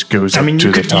rope just goes up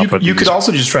to the top of you these- could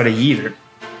also just try to yeet it.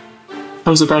 I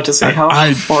was about to say, how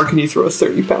I- far can you throw a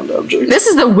 30-pound object? This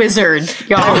is the wizard,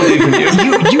 y'all.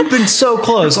 You've been so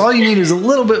close. All you need is a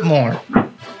little bit more.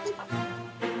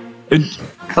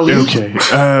 Okay.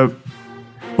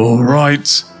 All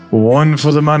right. One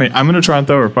for the money. I'm gonna try and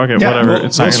throw her. Fuck it. Yeah, Whatever. roll-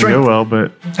 It's not roll gonna go well,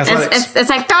 but Athletics. It's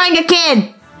like throwing a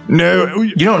kid. no.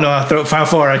 You don't know how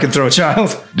far I can throw a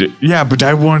child. Yeah, but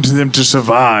I want them to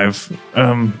survive.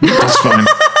 That's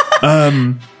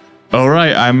fine. All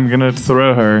right. I'm gonna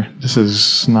throw her. This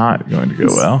is not going to go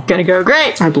well. Gonna go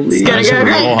great. I believe. It's gonna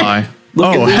go Roll great. high.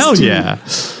 Look Oh at these hell two. yeah!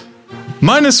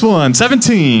 -1,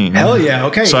 17. Hell yeah.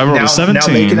 Okay. So I rolled a now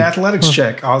 17. make an athletics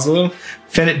check, Oslo.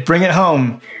 Bring it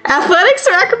home. Athletics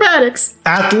or acrobatics?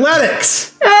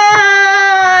 Athletics.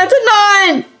 It's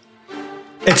a 9.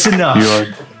 It's enough. You are.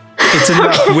 It's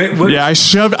enough. Yeah,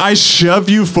 I shove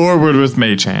you forward with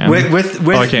Mage Hand. With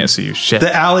oh, I can't see you. Shit.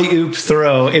 the alley-oop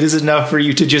throw, it is enough for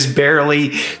you to just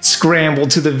barely scramble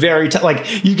to the very top.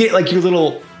 Like, you get like your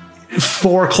little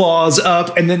foreclaws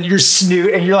up and then your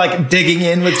snoot and you're like digging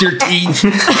in with your teeth.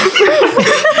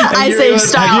 Ice you're Age like-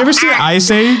 style. Have you ever seen Ice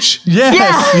Age? Yes,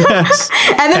 Yeah. yes.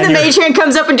 And then and the you're- mage hand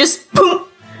comes up and just boom.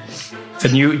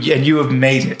 And you have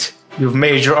made it. You have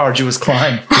made your arduous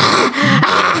climb.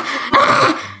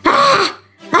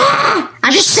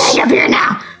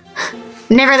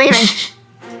 never leaving.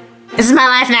 This is my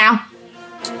life now.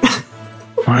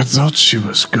 I thought she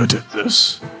was good at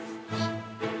this.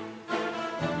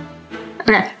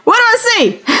 Okay, what do I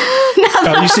see?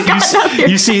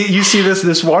 You see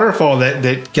this waterfall that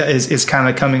is kind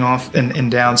of coming off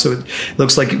and down. So it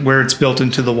looks like where it's built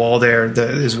into the wall there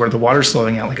is where the water's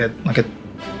flowing out like a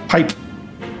pipe.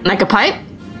 Like a pipe?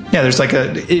 Yeah, there's like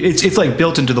it's like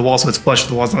built into the wall, so it's flush with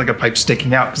the wall. It's not like a pipe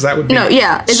sticking out because that would be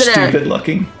stupid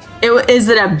looking. Is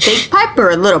it a big pipe or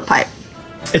a little pipe?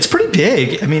 It's pretty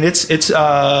big. I mean, it's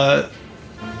about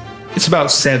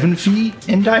 7 feet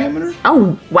in diameter.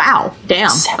 Oh wow! Damn.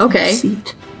 7 Okay.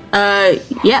 feet.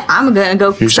 Yeah, I'm gonna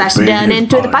go Here's splash a down big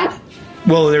into the pipe. pipe.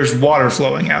 Well, there's water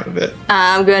flowing out of it.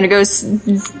 I'm gonna go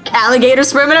alligator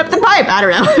swimming up the pipe. I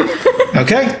don't know.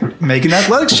 Okay, make an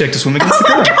athletics check to swim against the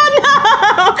current.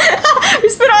 You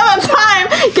spent all that time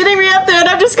getting me up there, and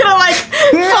I'm just gonna like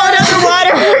fall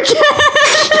underwater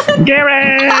again.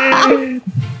 Garrett!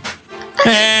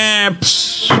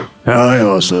 I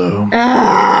also.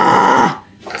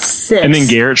 6. And then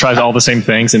Garrett tries all the same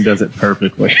things and does it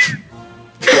perfectly.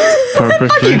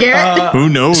 Perfectly. Garrett. Who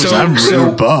knows? I'm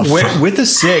real buff. With the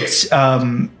 6,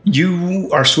 you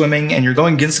are swimming and you're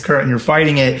going against the current and you're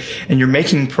fighting it and you're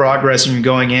making progress and you're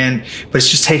going in, but it's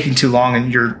just taking too long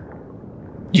and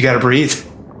you got to breathe.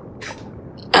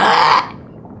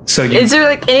 So Is there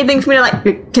like anything for me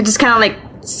to just kind of like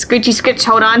scritchy scritch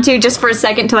hold on to just for a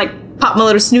second to like pop my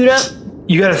little snoot up?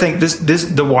 you got to think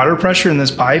the water pressure in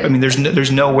this pipe. I mean,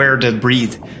 there's nowhere to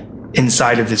breathe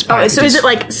inside of this pipe. Oh, so is it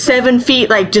like 7 feet,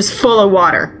 like just full of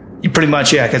water? Pretty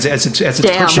much, yeah. Because as it's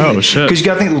Damn. pushing, Oh, shit. because you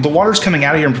got to think the water's coming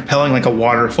out of here and propelling like a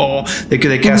waterfall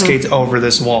that cascades over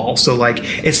this wall. So like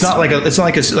it's not like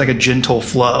a gentle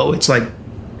flow. It's like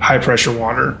high pressure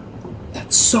water.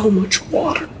 That's so much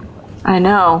water. I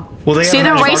know. Well, they See, have a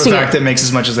they're magic wasting artifact it. that makes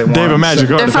as much as they want. They have a magic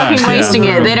They're artifact. fucking wasting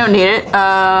yeah. it. They don't need it.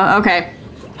 Okay.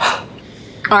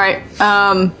 All right.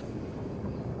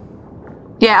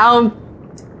 Yeah, I'll.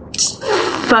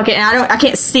 Fuck it. I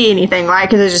can't see anything, right?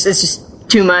 Because it's just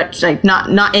too much. Like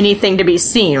not anything to be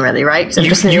seen, really, right? Because I'm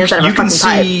just sitting inside of a You can fucking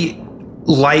pipe. see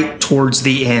light towards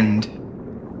the end.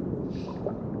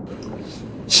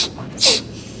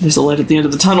 There's a light at the end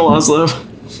of the tunnel, Oslo. Yeah,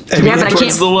 but I Towards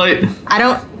can't. the light.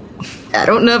 I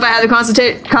don't know if I have the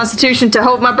constitution to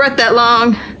hold my breath that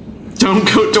long. Don't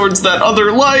go towards that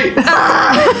other light.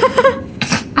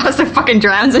 I was so fucking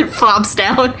drowns. It flops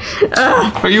down.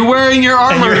 Are you wearing your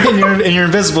armor? And you're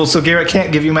invisible, so Garrett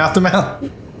can't give you mouth to mouth.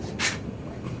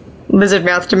 Lizard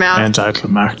mouth to mouth.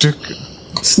 Anticlimactic.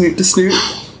 Snoot to snoot.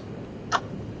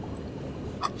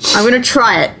 I'm gonna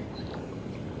try it.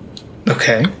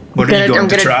 Okay. What are you going I'm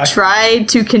to gonna try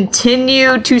to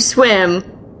continue to swim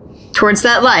towards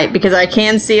that light because I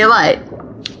can see a light.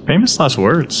 Famous last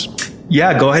words.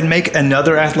 Yeah, go ahead and make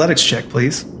another athletics check,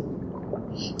 please.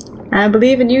 I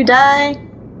believe in you, die.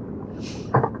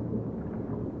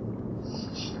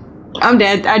 I'm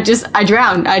dead. I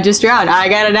drowned. I just drowned. I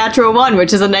got a natural 1,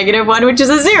 which is a -1, which is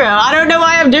a 0. I don't know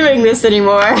why I'm doing this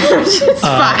anymore.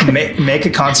 Fuck. Make a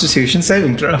Constitution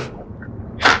saving throw.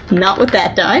 Not with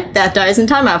that die. That die is in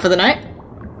timeout for the night.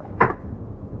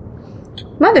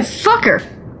 Motherfucker.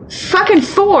 Fucking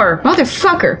 4.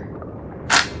 Motherfucker.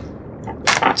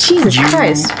 Jesus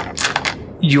Christ.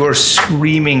 You are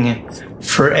screaming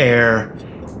for air,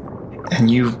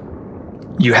 and you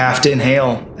have to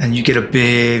inhale, and you get a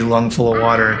big lungful of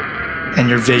water, and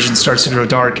your vision starts to grow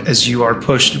dark as you are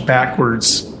pushed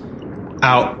backwards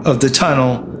out of the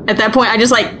tunnel. At that point, I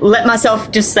just like let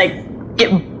myself just like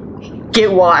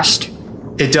get washed.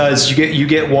 It does. You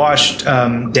get washed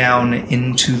down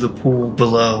into the pool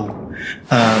below.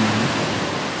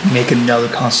 Make another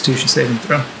Constitution saving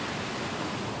throw.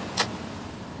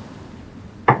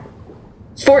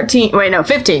 14. Wait, no,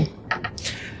 15.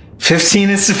 15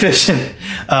 is sufficient.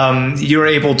 You're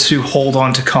able to hold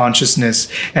on to consciousness,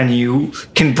 and you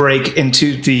can break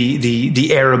into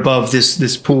the air above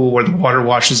this pool where the water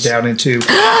washes down into.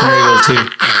 You're able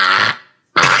to.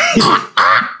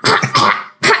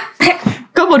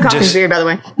 Goldwood coffee's weird, by the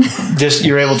way.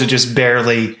 You're able to just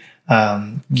barely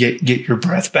get your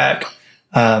breath back.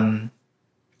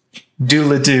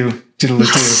 Doodle-a-doo,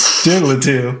 doodle-a-doo,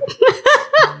 doodle-a-doo.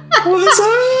 What's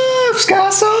up,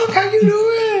 Skysong? How you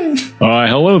doing?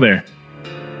 Hello there.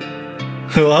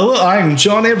 Hello, I'm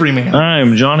John Everyman.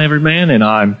 I'm John Everyman, and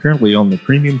I'm currently on the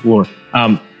premium floor.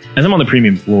 As I'm on the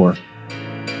premium floor,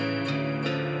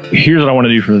 here's what I want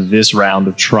to do for this round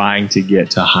of trying to get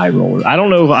to High Roller. I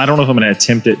don't know if I'm going to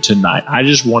attempt it tonight. I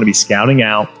just want to be scouting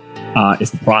out.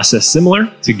 Is the process similar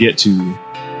to get to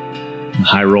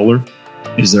High Roller?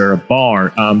 Is there a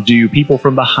bar? Do people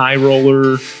from the High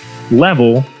Roller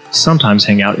level sometimes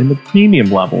hang out in the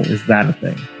premium level. Is that a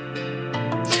thing?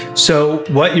 So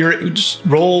what you're just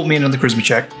roll me another charisma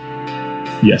check.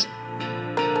 Yes.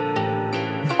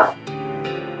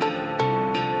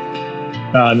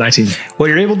 19. What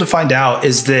you're able to find out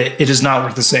is that it does not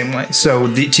work the same way.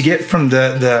 So to get from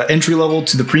the entry level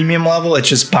to the premium level, it's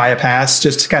just buy a pass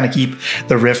just to kind of keep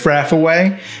the riffraff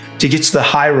away. To get to the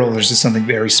high rollers is something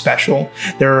very special.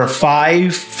 There are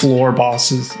 5 floor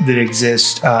bosses that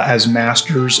exist as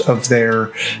masters of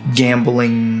their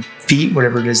gambling feat,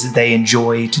 whatever it is that they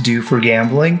enjoy to do for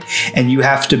gambling, and you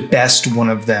have to best one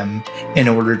of them in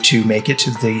order to make it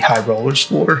to the high rollers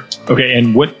floor. Okay,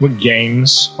 and what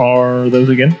games are those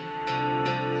again?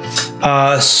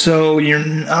 So you're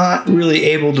not really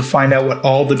able to find out what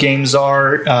all the games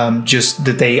are, just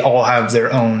that they all have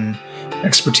their own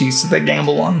expertise that they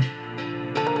gamble on.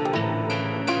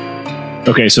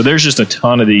 Okay, so there's just a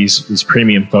ton of these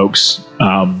premium folks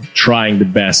trying to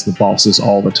best the bosses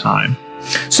all the time.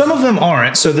 Some of them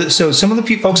aren't. So some of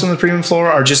the folks on the premium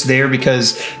floor are just there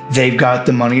because they've got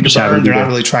the money to burn. They're not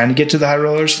really trying to get to the high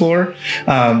rollers floor.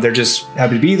 They're just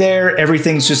happy to be there.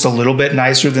 Everything's just a little bit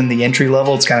nicer than the entry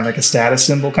level. It's kind of like a status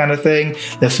symbol kind of thing.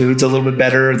 The food's a little bit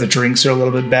better. The drinks are a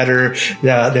little bit better.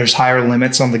 There's higher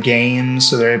limits on the games,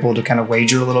 so they're able to kind of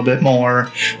wager a little bit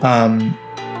more.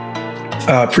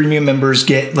 Premium members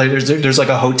get like there's like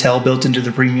a hotel built into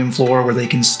the premium floor where they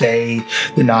can stay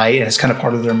the night, and it's kind of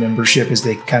part of their membership is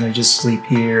they kind of just sleep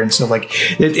here, and so like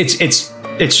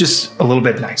it's just a little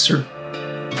bit nicer.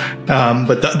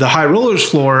 But the high rollers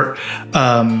floor,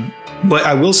 what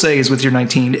I will say is with your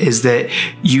 19 is that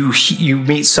you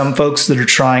meet some folks that are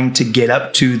trying to get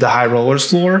up to the high rollers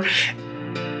floor,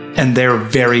 and they're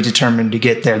very determined to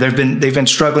get there. They've been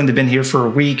struggling. They've been here for a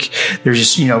week. They're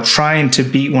just, trying to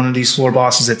beat one of these floor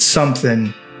bosses at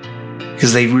something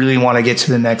because they really want to get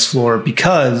to the next floor,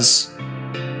 because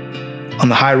on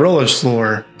the high rollers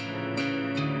floor,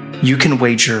 you can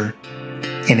wager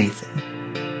anything.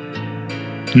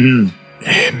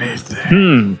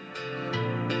 Anything.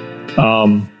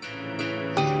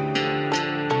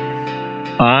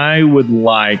 I would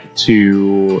like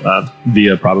to,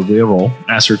 via probably a roll,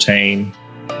 ascertain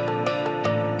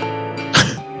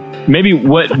maybe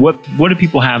what do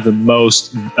people have the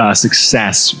most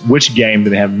success? Which game do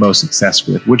they have most success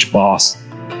with? Which boss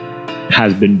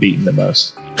has been beaten the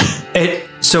most? It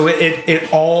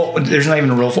all, there's not even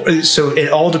a roll for it. So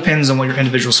it all depends on what your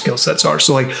individual skill sets are.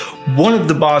 So like one of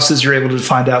the bosses you're able to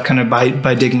find out kind of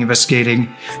by digging,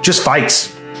 investigating, just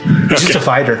fights. He's just a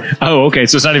fighter. Oh, okay.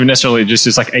 So it's not even necessarily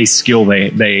just like a skill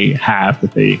they have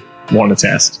that they want to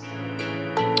test.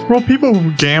 Well,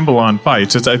 people gamble on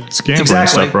fights. It's gambling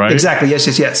stuff, right? Exactly.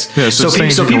 Yes. Yeah, so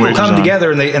people come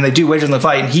together and they do wagers on the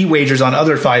fight, and he wagers on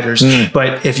other fighters.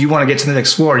 But if you want to get to the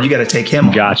next floor, you got to take him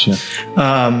on. Gotcha.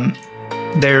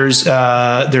 There's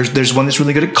one that's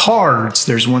really good at cards.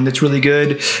 There's one that's really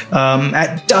good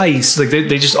at dice. Like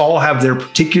they just all have their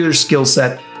particular skill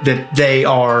set that they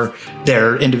are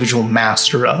their individual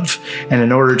master of. And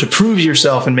in order to prove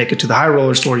yourself and make it to the high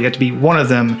roller floor, you have to be one of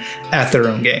them at their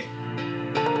own game.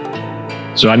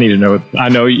 So I need to know. I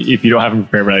know if you don't have them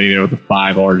prepared, but I need to know what the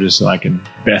 5 are just so I can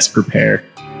best prepare.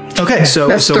 Okay, so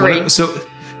That's 3.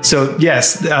 So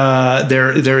yes,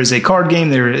 there is a card game,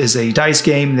 there is a dice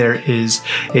game, there is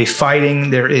a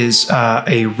fighting, there is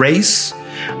a race.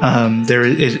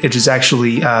 It is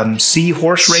actually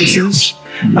seahorse races,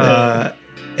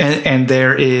 and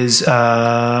there is hold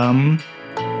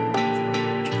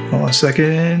on a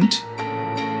second.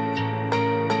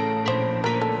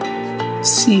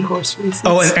 Seahorse races.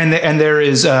 Oh, and there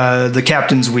is the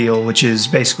captain's wheel, which is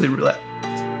basically roulette.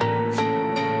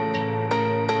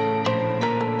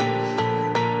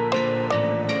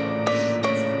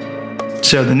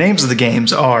 So the names of the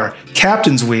games are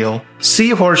Captain's Wheel,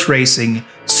 Seahorse Racing,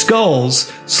 Skulls,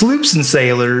 Sloops and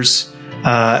Sailors,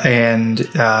 and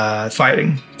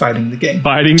fighting the game.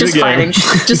 Just fighting.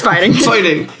 Fighting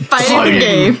the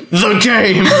game. The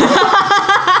game.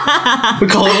 We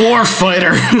call it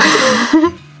Warfighter.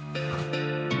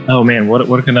 Oh man, what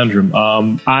a conundrum.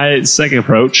 Second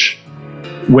approach.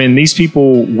 When these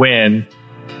people win,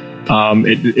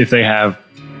 if they have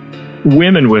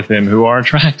women with them who are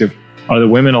attractive, are the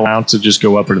women allowed to just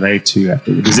go up, or do they too have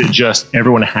to? Is it just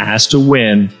everyone has to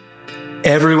win?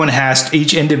 Everyone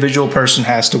each individual person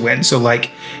has to win. So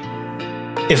like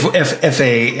if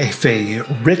a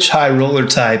rich high roller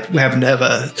type happened to have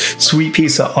a sweet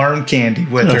piece of arm candy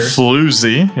with her,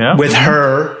 floozy, yeah, with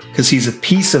her, because he's a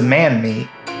piece of man meat.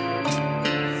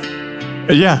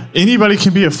 Yeah, anybody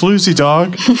can be a floozy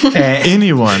dog.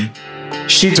 Anyone.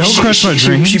 Don't crush my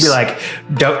dreams. She'd be like,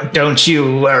 don't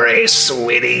you worry,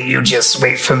 sweetie. You just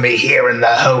wait for me here in the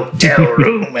hotel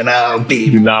room, and I'll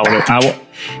be back.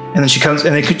 And then she comes,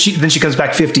 and then she comes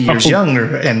back 50 years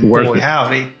younger, and boy,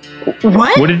 howdy.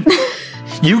 What?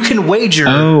 You can wager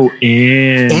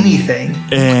anything.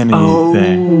 Oh,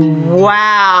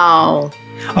 wow.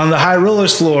 On the high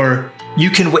rollers floor,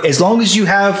 you can, as long as you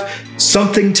have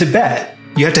something to bet,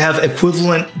 you have to have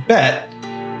equivalent bet,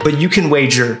 but you can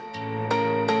wager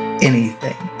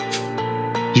anything.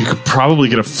 You could probably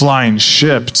get a flying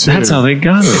ship, too. That's how they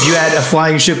got it. If you had a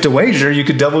flying ship to wager, you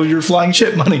could double your flying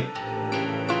ship money.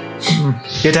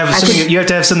 You have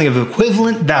to have something of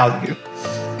equivalent value.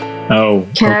 Oh,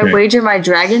 Can I wager my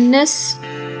dragonness?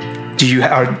 Do you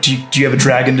have a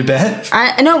dragon to bet?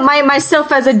 I know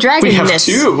myself as a dragonness. We have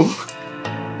two.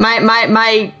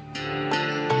 My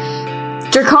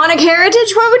draconic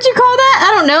heritage. What would you call that?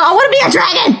 I don't know. I want to be a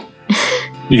dragon.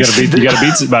 You gotta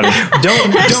beat somebody.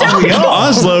 Don't we all?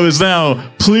 Oslo is now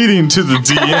pleading to the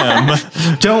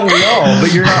DM. Don't we all?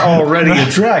 But you're not already a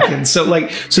dragon. So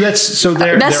that's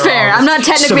fair. I'm not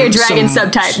technically a dragon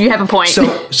subtype. You have a point.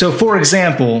 So for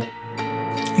example,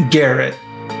 Garrett,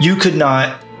 you could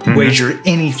not wager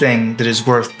anything that is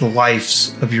worth the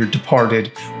lives of your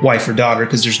departed wife or daughter,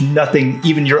 because there's nothing,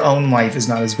 even your own life is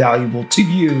not as valuable to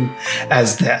you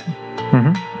as that.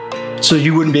 So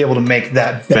you wouldn't be able to make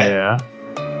that bet. Fair.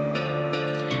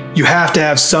 You have to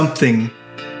have something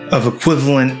of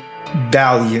equivalent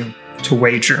value to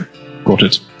wager. Got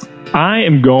it. I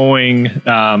am going.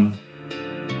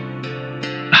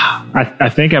 I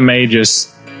think I may just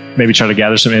maybe try to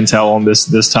gather some intel on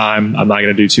this time. I'm not going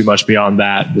to do too much beyond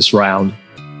that this round,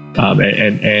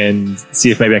 and see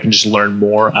if maybe I can just learn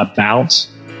more about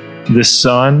this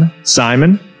son,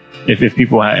 Simon. If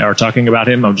people are talking about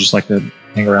him, I would just like to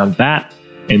hang around that,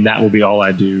 and that will be all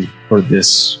I do for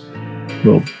this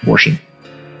little portion.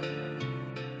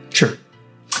 Sure.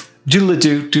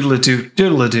 Doodle-a-doo, doodle-a-doo,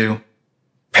 doodle-a-doo.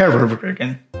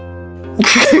 Pararigan.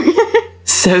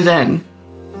 So then,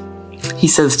 he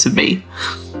says to me,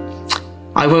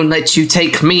 I won't let you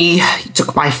take me. You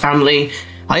took my family.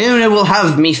 Iona will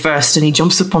have me first. And he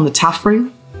jumps up on the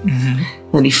taffrail.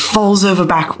 Then he falls over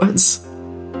backwards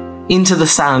into the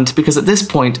sand, because at this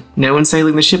point, no one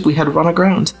sailing the ship, we had run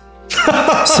aground.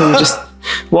 So we just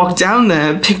walked down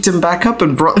there, picked him back up,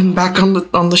 and brought him back on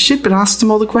the ship and asked him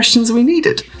all the questions we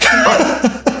needed.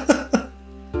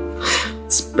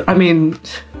 I mean,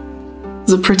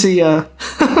 it's a pretty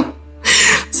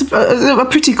it's a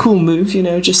pretty cool move, you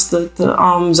know, just the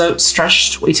arms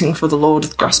outstretched, waiting for the Lord of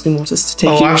the Grasping Waters to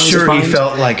take you. I'm sure he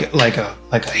felt like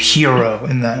a hero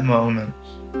in that moment.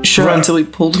 Sure, until he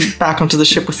pulled him back onto the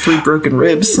ship with 3 broken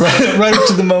ribs. Right up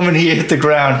to the moment he hit the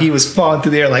ground, he was falling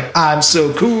through the air like, I'm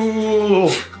so cool.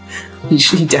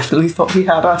 He definitely thought he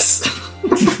had us.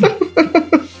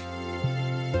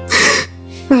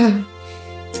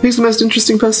 Who's the most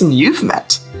interesting person you've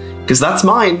met? Because that's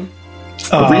mine.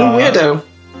 A real weirdo.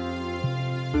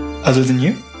 Other than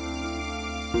you?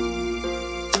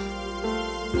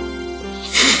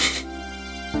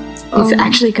 He's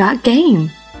actually got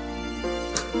game.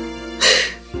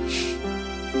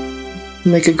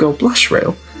 Make a girl blush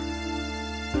rail.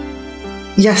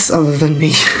 Yes, other than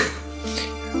me.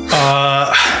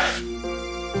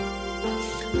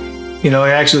 It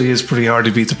actually is pretty hard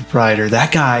to beat the proprietor.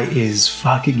 That guy is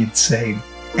fucking insane.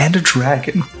 And a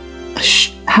dragon.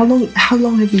 How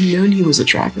long have you known he was a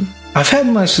dragon? I've had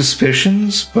my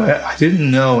suspicions, but I didn't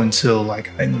know until, I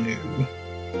knew.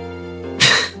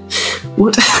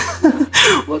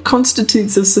 What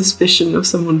constitutes a suspicion of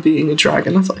someone being a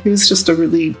dragon? I thought he was just a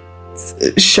really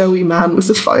showy man with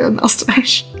a fire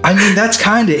mustache. I mean, that's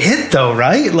kind of it, though,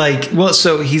 right?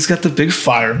 So he's got the big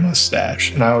fire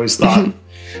mustache, and I always thought,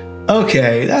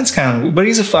 okay, that's kind of... But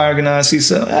he's a fire ganassi,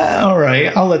 so all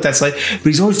right, I'll let that slide. But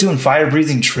he's always doing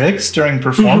fire-breathing tricks during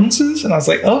performances, and I was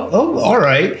like, oh, all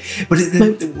right. But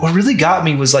what really got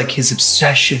me was, his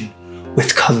obsession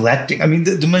with collecting. I mean,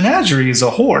 the menagerie is a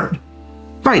hoard.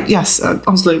 Right, yes,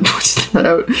 Oslo pointed that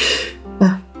out.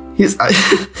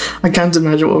 I can't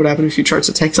imagine what would happen if you tried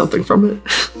to take something from it.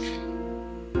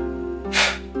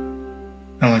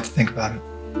 I don't like to think about it.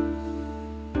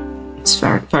 It's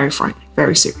very, very frightening.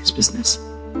 Very serious business.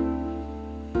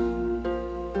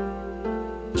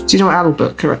 Do you know what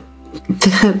Adelbert correct?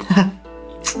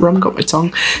 Rum got my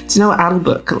tongue. Do you know what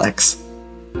Adelbert collects?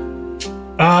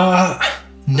 No.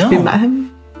 Have you met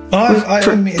him?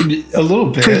 I mean, a little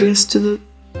bit. Previous to the...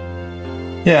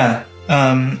 Yeah.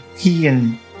 He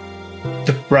and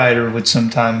the brider would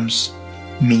sometimes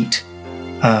meet.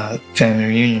 Family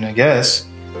reunion, I guess.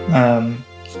 I'm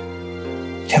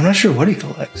not sure what he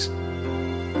collects.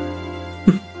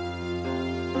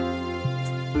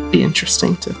 be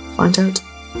interesting to find out.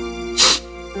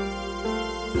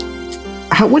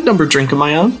 What number drink am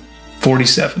I on?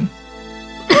 47.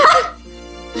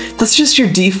 That's just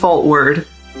your default word.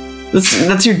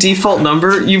 That's your default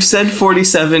number. You've said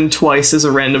 47 twice as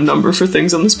a random number for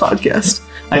things on this podcast.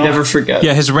 I never forget.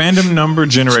 Yeah, his random number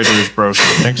generator is broken.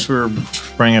 Thanks for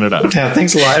bringing it up. Yeah,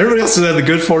 thanks a lot. Everybody else has had the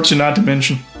good fortune not to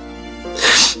mention.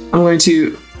 I'm going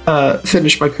to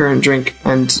finish my current drink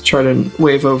and try to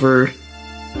wave over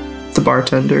the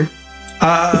bartender,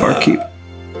 the barkeep.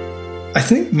 I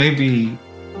think maybe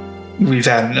we've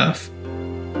had enough.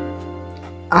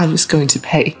 I was going to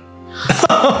pay.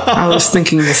 I was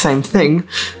thinking the same thing.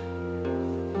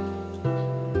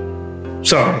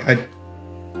 Sorry,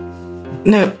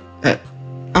 No,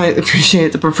 I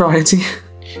appreciate the propriety.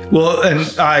 Well, and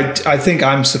I think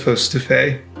I'm supposed to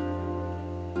pay.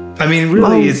 I mean,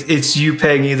 really, it's you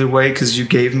paying either way because you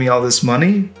gave me all this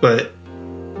money, but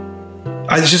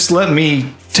just let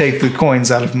me take the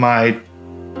coins out of my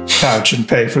pouch and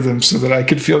pay for them so that I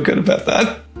could feel good about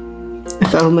that.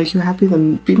 If that'll make you happy,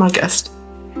 then be my guest.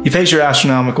 He pays your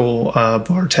astronomical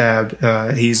bar tab.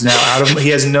 He's now out of. He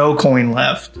has no coin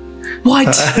left.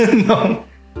 What? No.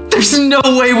 There's no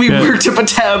way we worked up a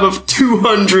tab of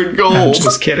 200 gold. I'm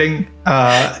just kidding.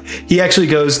 He actually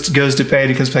goes to pay and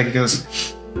he comes back and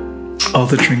goes, all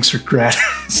the drinks are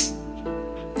gratis.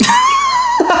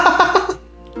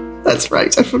 That's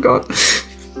right, I forgot.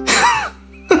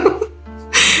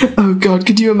 Oh god,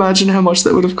 could you imagine how much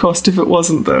that would have cost if it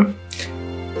wasn't though?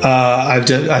 I've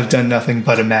done nothing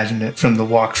but imagine it from the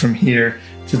walk from here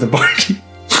to the barkeep.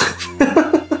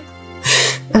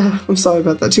 I'm sorry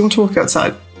about that. Do you want to walk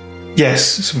outside? Yes,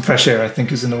 some fresh air I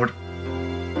think is in order.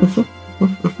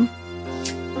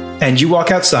 And you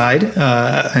walk outside,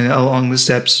 and along the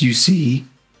steps you see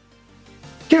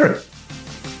Garrett.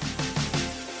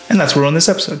 And that's where we're on this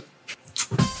episode.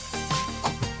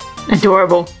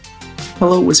 Adorable.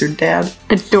 Hello, Wizard Dad.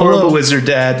 Adorable. Hello, Wizard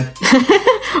Dad.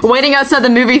 Waiting outside the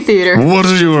movie theater. What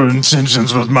are your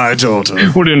intentions with my daughter?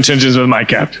 What are intentions with my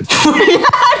captain?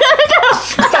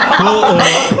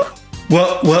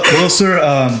 Well, sir,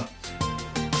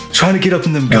 trying to get up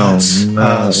in them guns,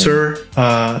 sir.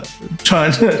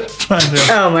 Trying to.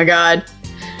 Oh my god.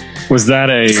 Was that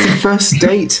a First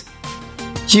date.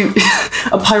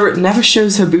 A pirate never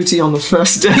shows her booty on the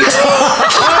first date.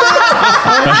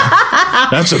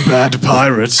 That's a bad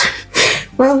pirate.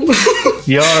 Well,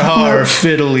 Yar har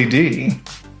fiddly dee.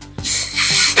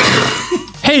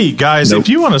 Hey guys, if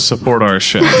you want to support our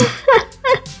show,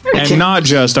 and not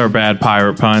just our bad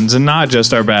pirate puns, and not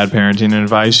just our bad parenting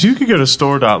advice, you could go to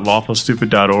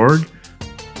store.lawfulstupid.org.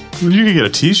 You could get a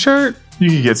t-shirt, you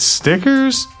could get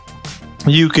stickers,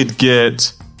 you could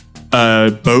get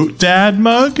a boat dad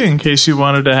mug in case you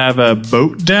wanted to have a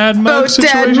boat dad mug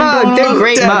situation going on. They're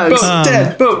great mugs.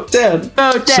 boat dad.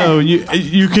 So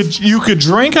you could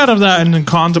drink out of that and then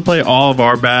contemplate all of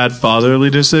our bad fatherly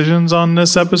decisions on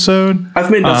this episode.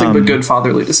 I've made nothing but good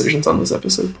fatherly decisions on this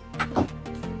episode.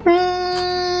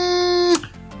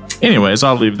 Anyways,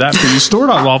 I'll leave that for you.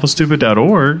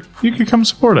 Store.lawfulstupid.org. You could come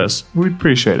support us. We'd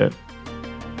appreciate it.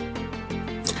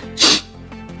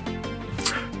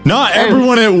 Not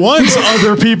everyone at once,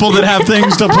 other people that have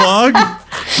things to plug.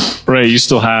 Ray, you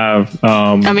still have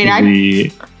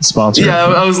the sponsor. Yeah,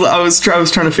 I was trying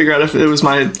to figure out if it was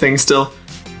my thing still.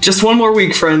 Just one more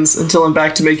week, friends, until I'm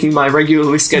back to making my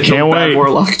regularly scheduled Bad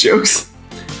Warlock jokes.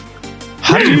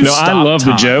 How do you I love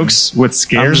the jokes. What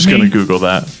scares me? I'm just going to Google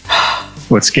that.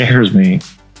 What scares me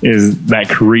is that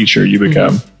creature you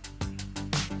become.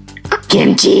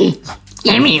 Kimchi.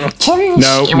 I mean, kimchi.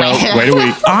 No, wait a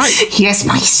week. Here's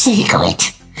my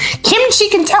secret. Kimchi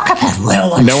can talk about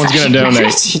little. No one's gonna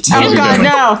donate. Oh god,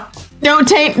 no! Don't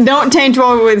taint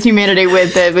Roll with Humanity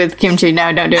with kimchi.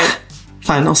 No, don't do it.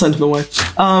 Fine, I'll send him away.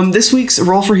 This week's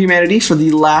Roll for Humanity for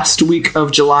the last week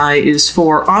of July is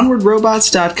for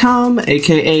OnwardRobots.com,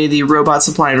 aka the Robot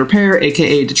Supply and Repair,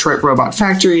 aka Detroit Robot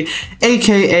Factory,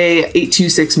 aka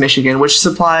 826 Michigan, which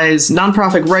supplies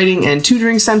nonprofit writing and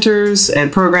tutoring centers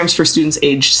and programs for students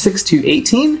aged 6 to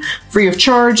 18. Free of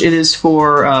charge, it is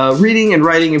for reading and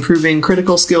writing, improving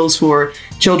critical skills for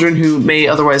children who may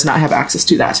otherwise not have access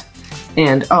to that.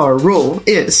 And our roll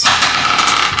is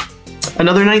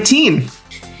another 19.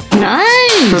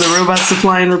 Nice! For the Robot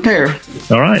Supply and Repair.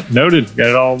 All right, noted. Got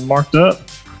it all marked up.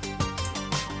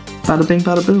 Bada bing,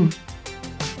 bada boom.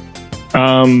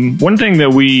 One thing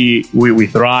that we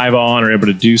thrive on, or able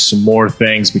to do some more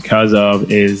things because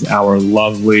of, is our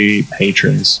lovely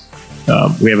patrons.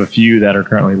 We have a few that are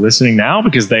currently listening now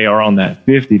because they are on that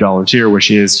 $50 tier, which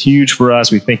is huge for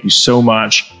us. We thank you so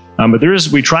much. But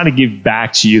we try to give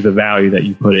back to you the value that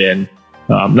you put in.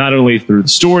 not only through the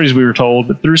stories we were told,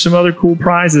 but through some other cool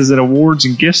prizes and awards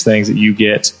and gifts things that you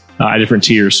get at different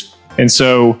tiers. And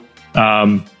so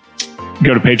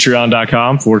go to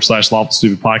patreon.com/Lawful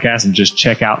Stupid Podcast and just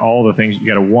check out all the things. You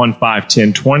got a 1, 5,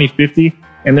 10, 20, 50,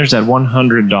 and there's that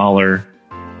 $100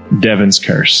 Devin's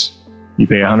Curse. You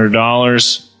pay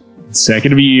 $100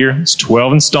 consecutive year. It's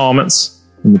 12 installments.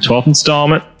 In the 12th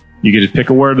installment, you get to pick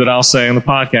a word that I'll say on the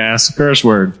podcast, a curse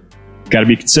word. Got to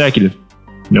be consecutive.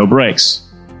 No breaks.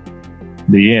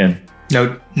 The end.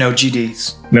 No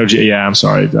GDs. Yeah, I'm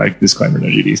sorry. Disclaimer, no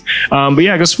GDs. But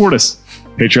yeah, go support us.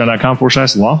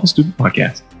 Patreon.com/Lawful Stupid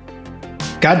Podcast.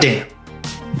 Goddamn.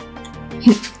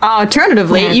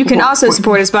 Alternatively, you can also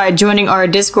support us by joining our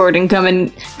Discord and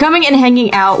coming and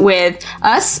hanging out with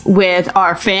us, with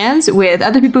our fans, with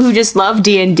other people who just love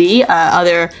D&D,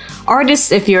 other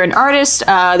artists. If you're an artist,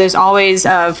 there's always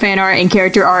fan art and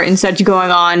character art and such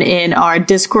going on in our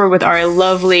Discord with our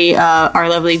lovely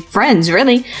friends.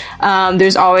 Really,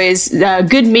 there's always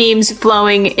good memes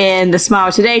flowing in the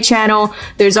Smile Today channel.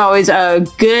 There's always a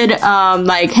good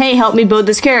hey, help me build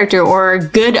this character, or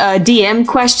good DM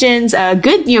questions.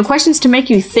 Good, questions to make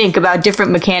you think about different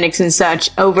mechanics and such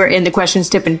over in the Questions,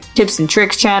 Tips and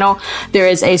Tricks channel. There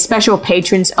is a special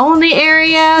patrons only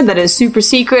area that is super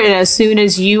secret, and as soon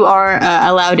as you are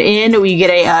allowed in, we get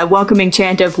a welcoming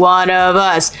chant of one of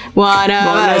us.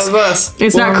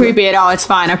 It's not creepy at all. It's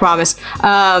fine, I promise.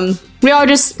 We all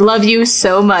just love you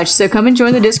so much. So come and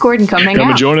join the Discord and come hang out. Come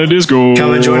and join the Discord.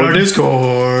 Come and join our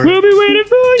Discord. We'll be waiting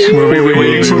for you. We'll be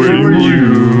waiting for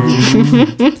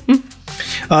you.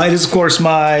 It is, of course,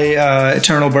 my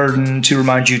eternal burden to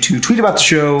remind you to tweet about the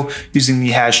show using the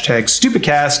hashtag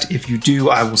StupidCast. If you do,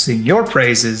 I will sing your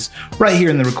praises right here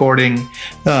in the recording.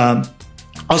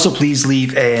 Also, please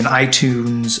leave an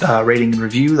iTunes rating and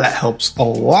review. That helps a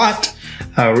lot.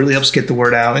 Really helps get the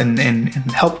word out and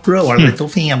help grow our little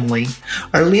family.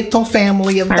 Our little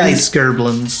family of dice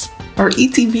gerblins. Our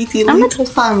ETBT little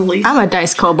family. I'm a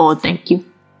dice kobold, thank you.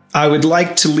 I would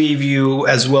like to leave you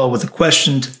as well with a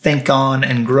question to think on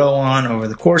and grow on over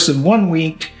the course of 1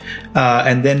 week,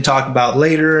 and then talk about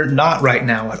later, not right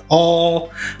now at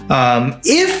all.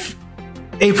 If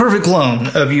a perfect clone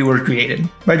of you were created,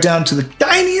 right down to the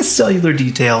tiniest cellular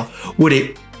detail, would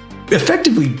it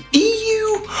effectively be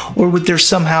you, or would there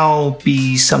somehow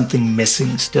be something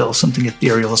missing still, something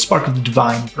ethereal, a spark of the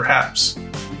divine, perhaps?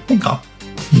 Think on.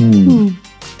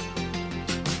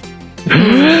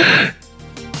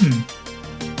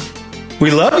 We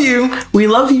love you. We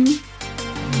love you.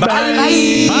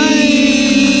 Bye.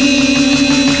 Bye.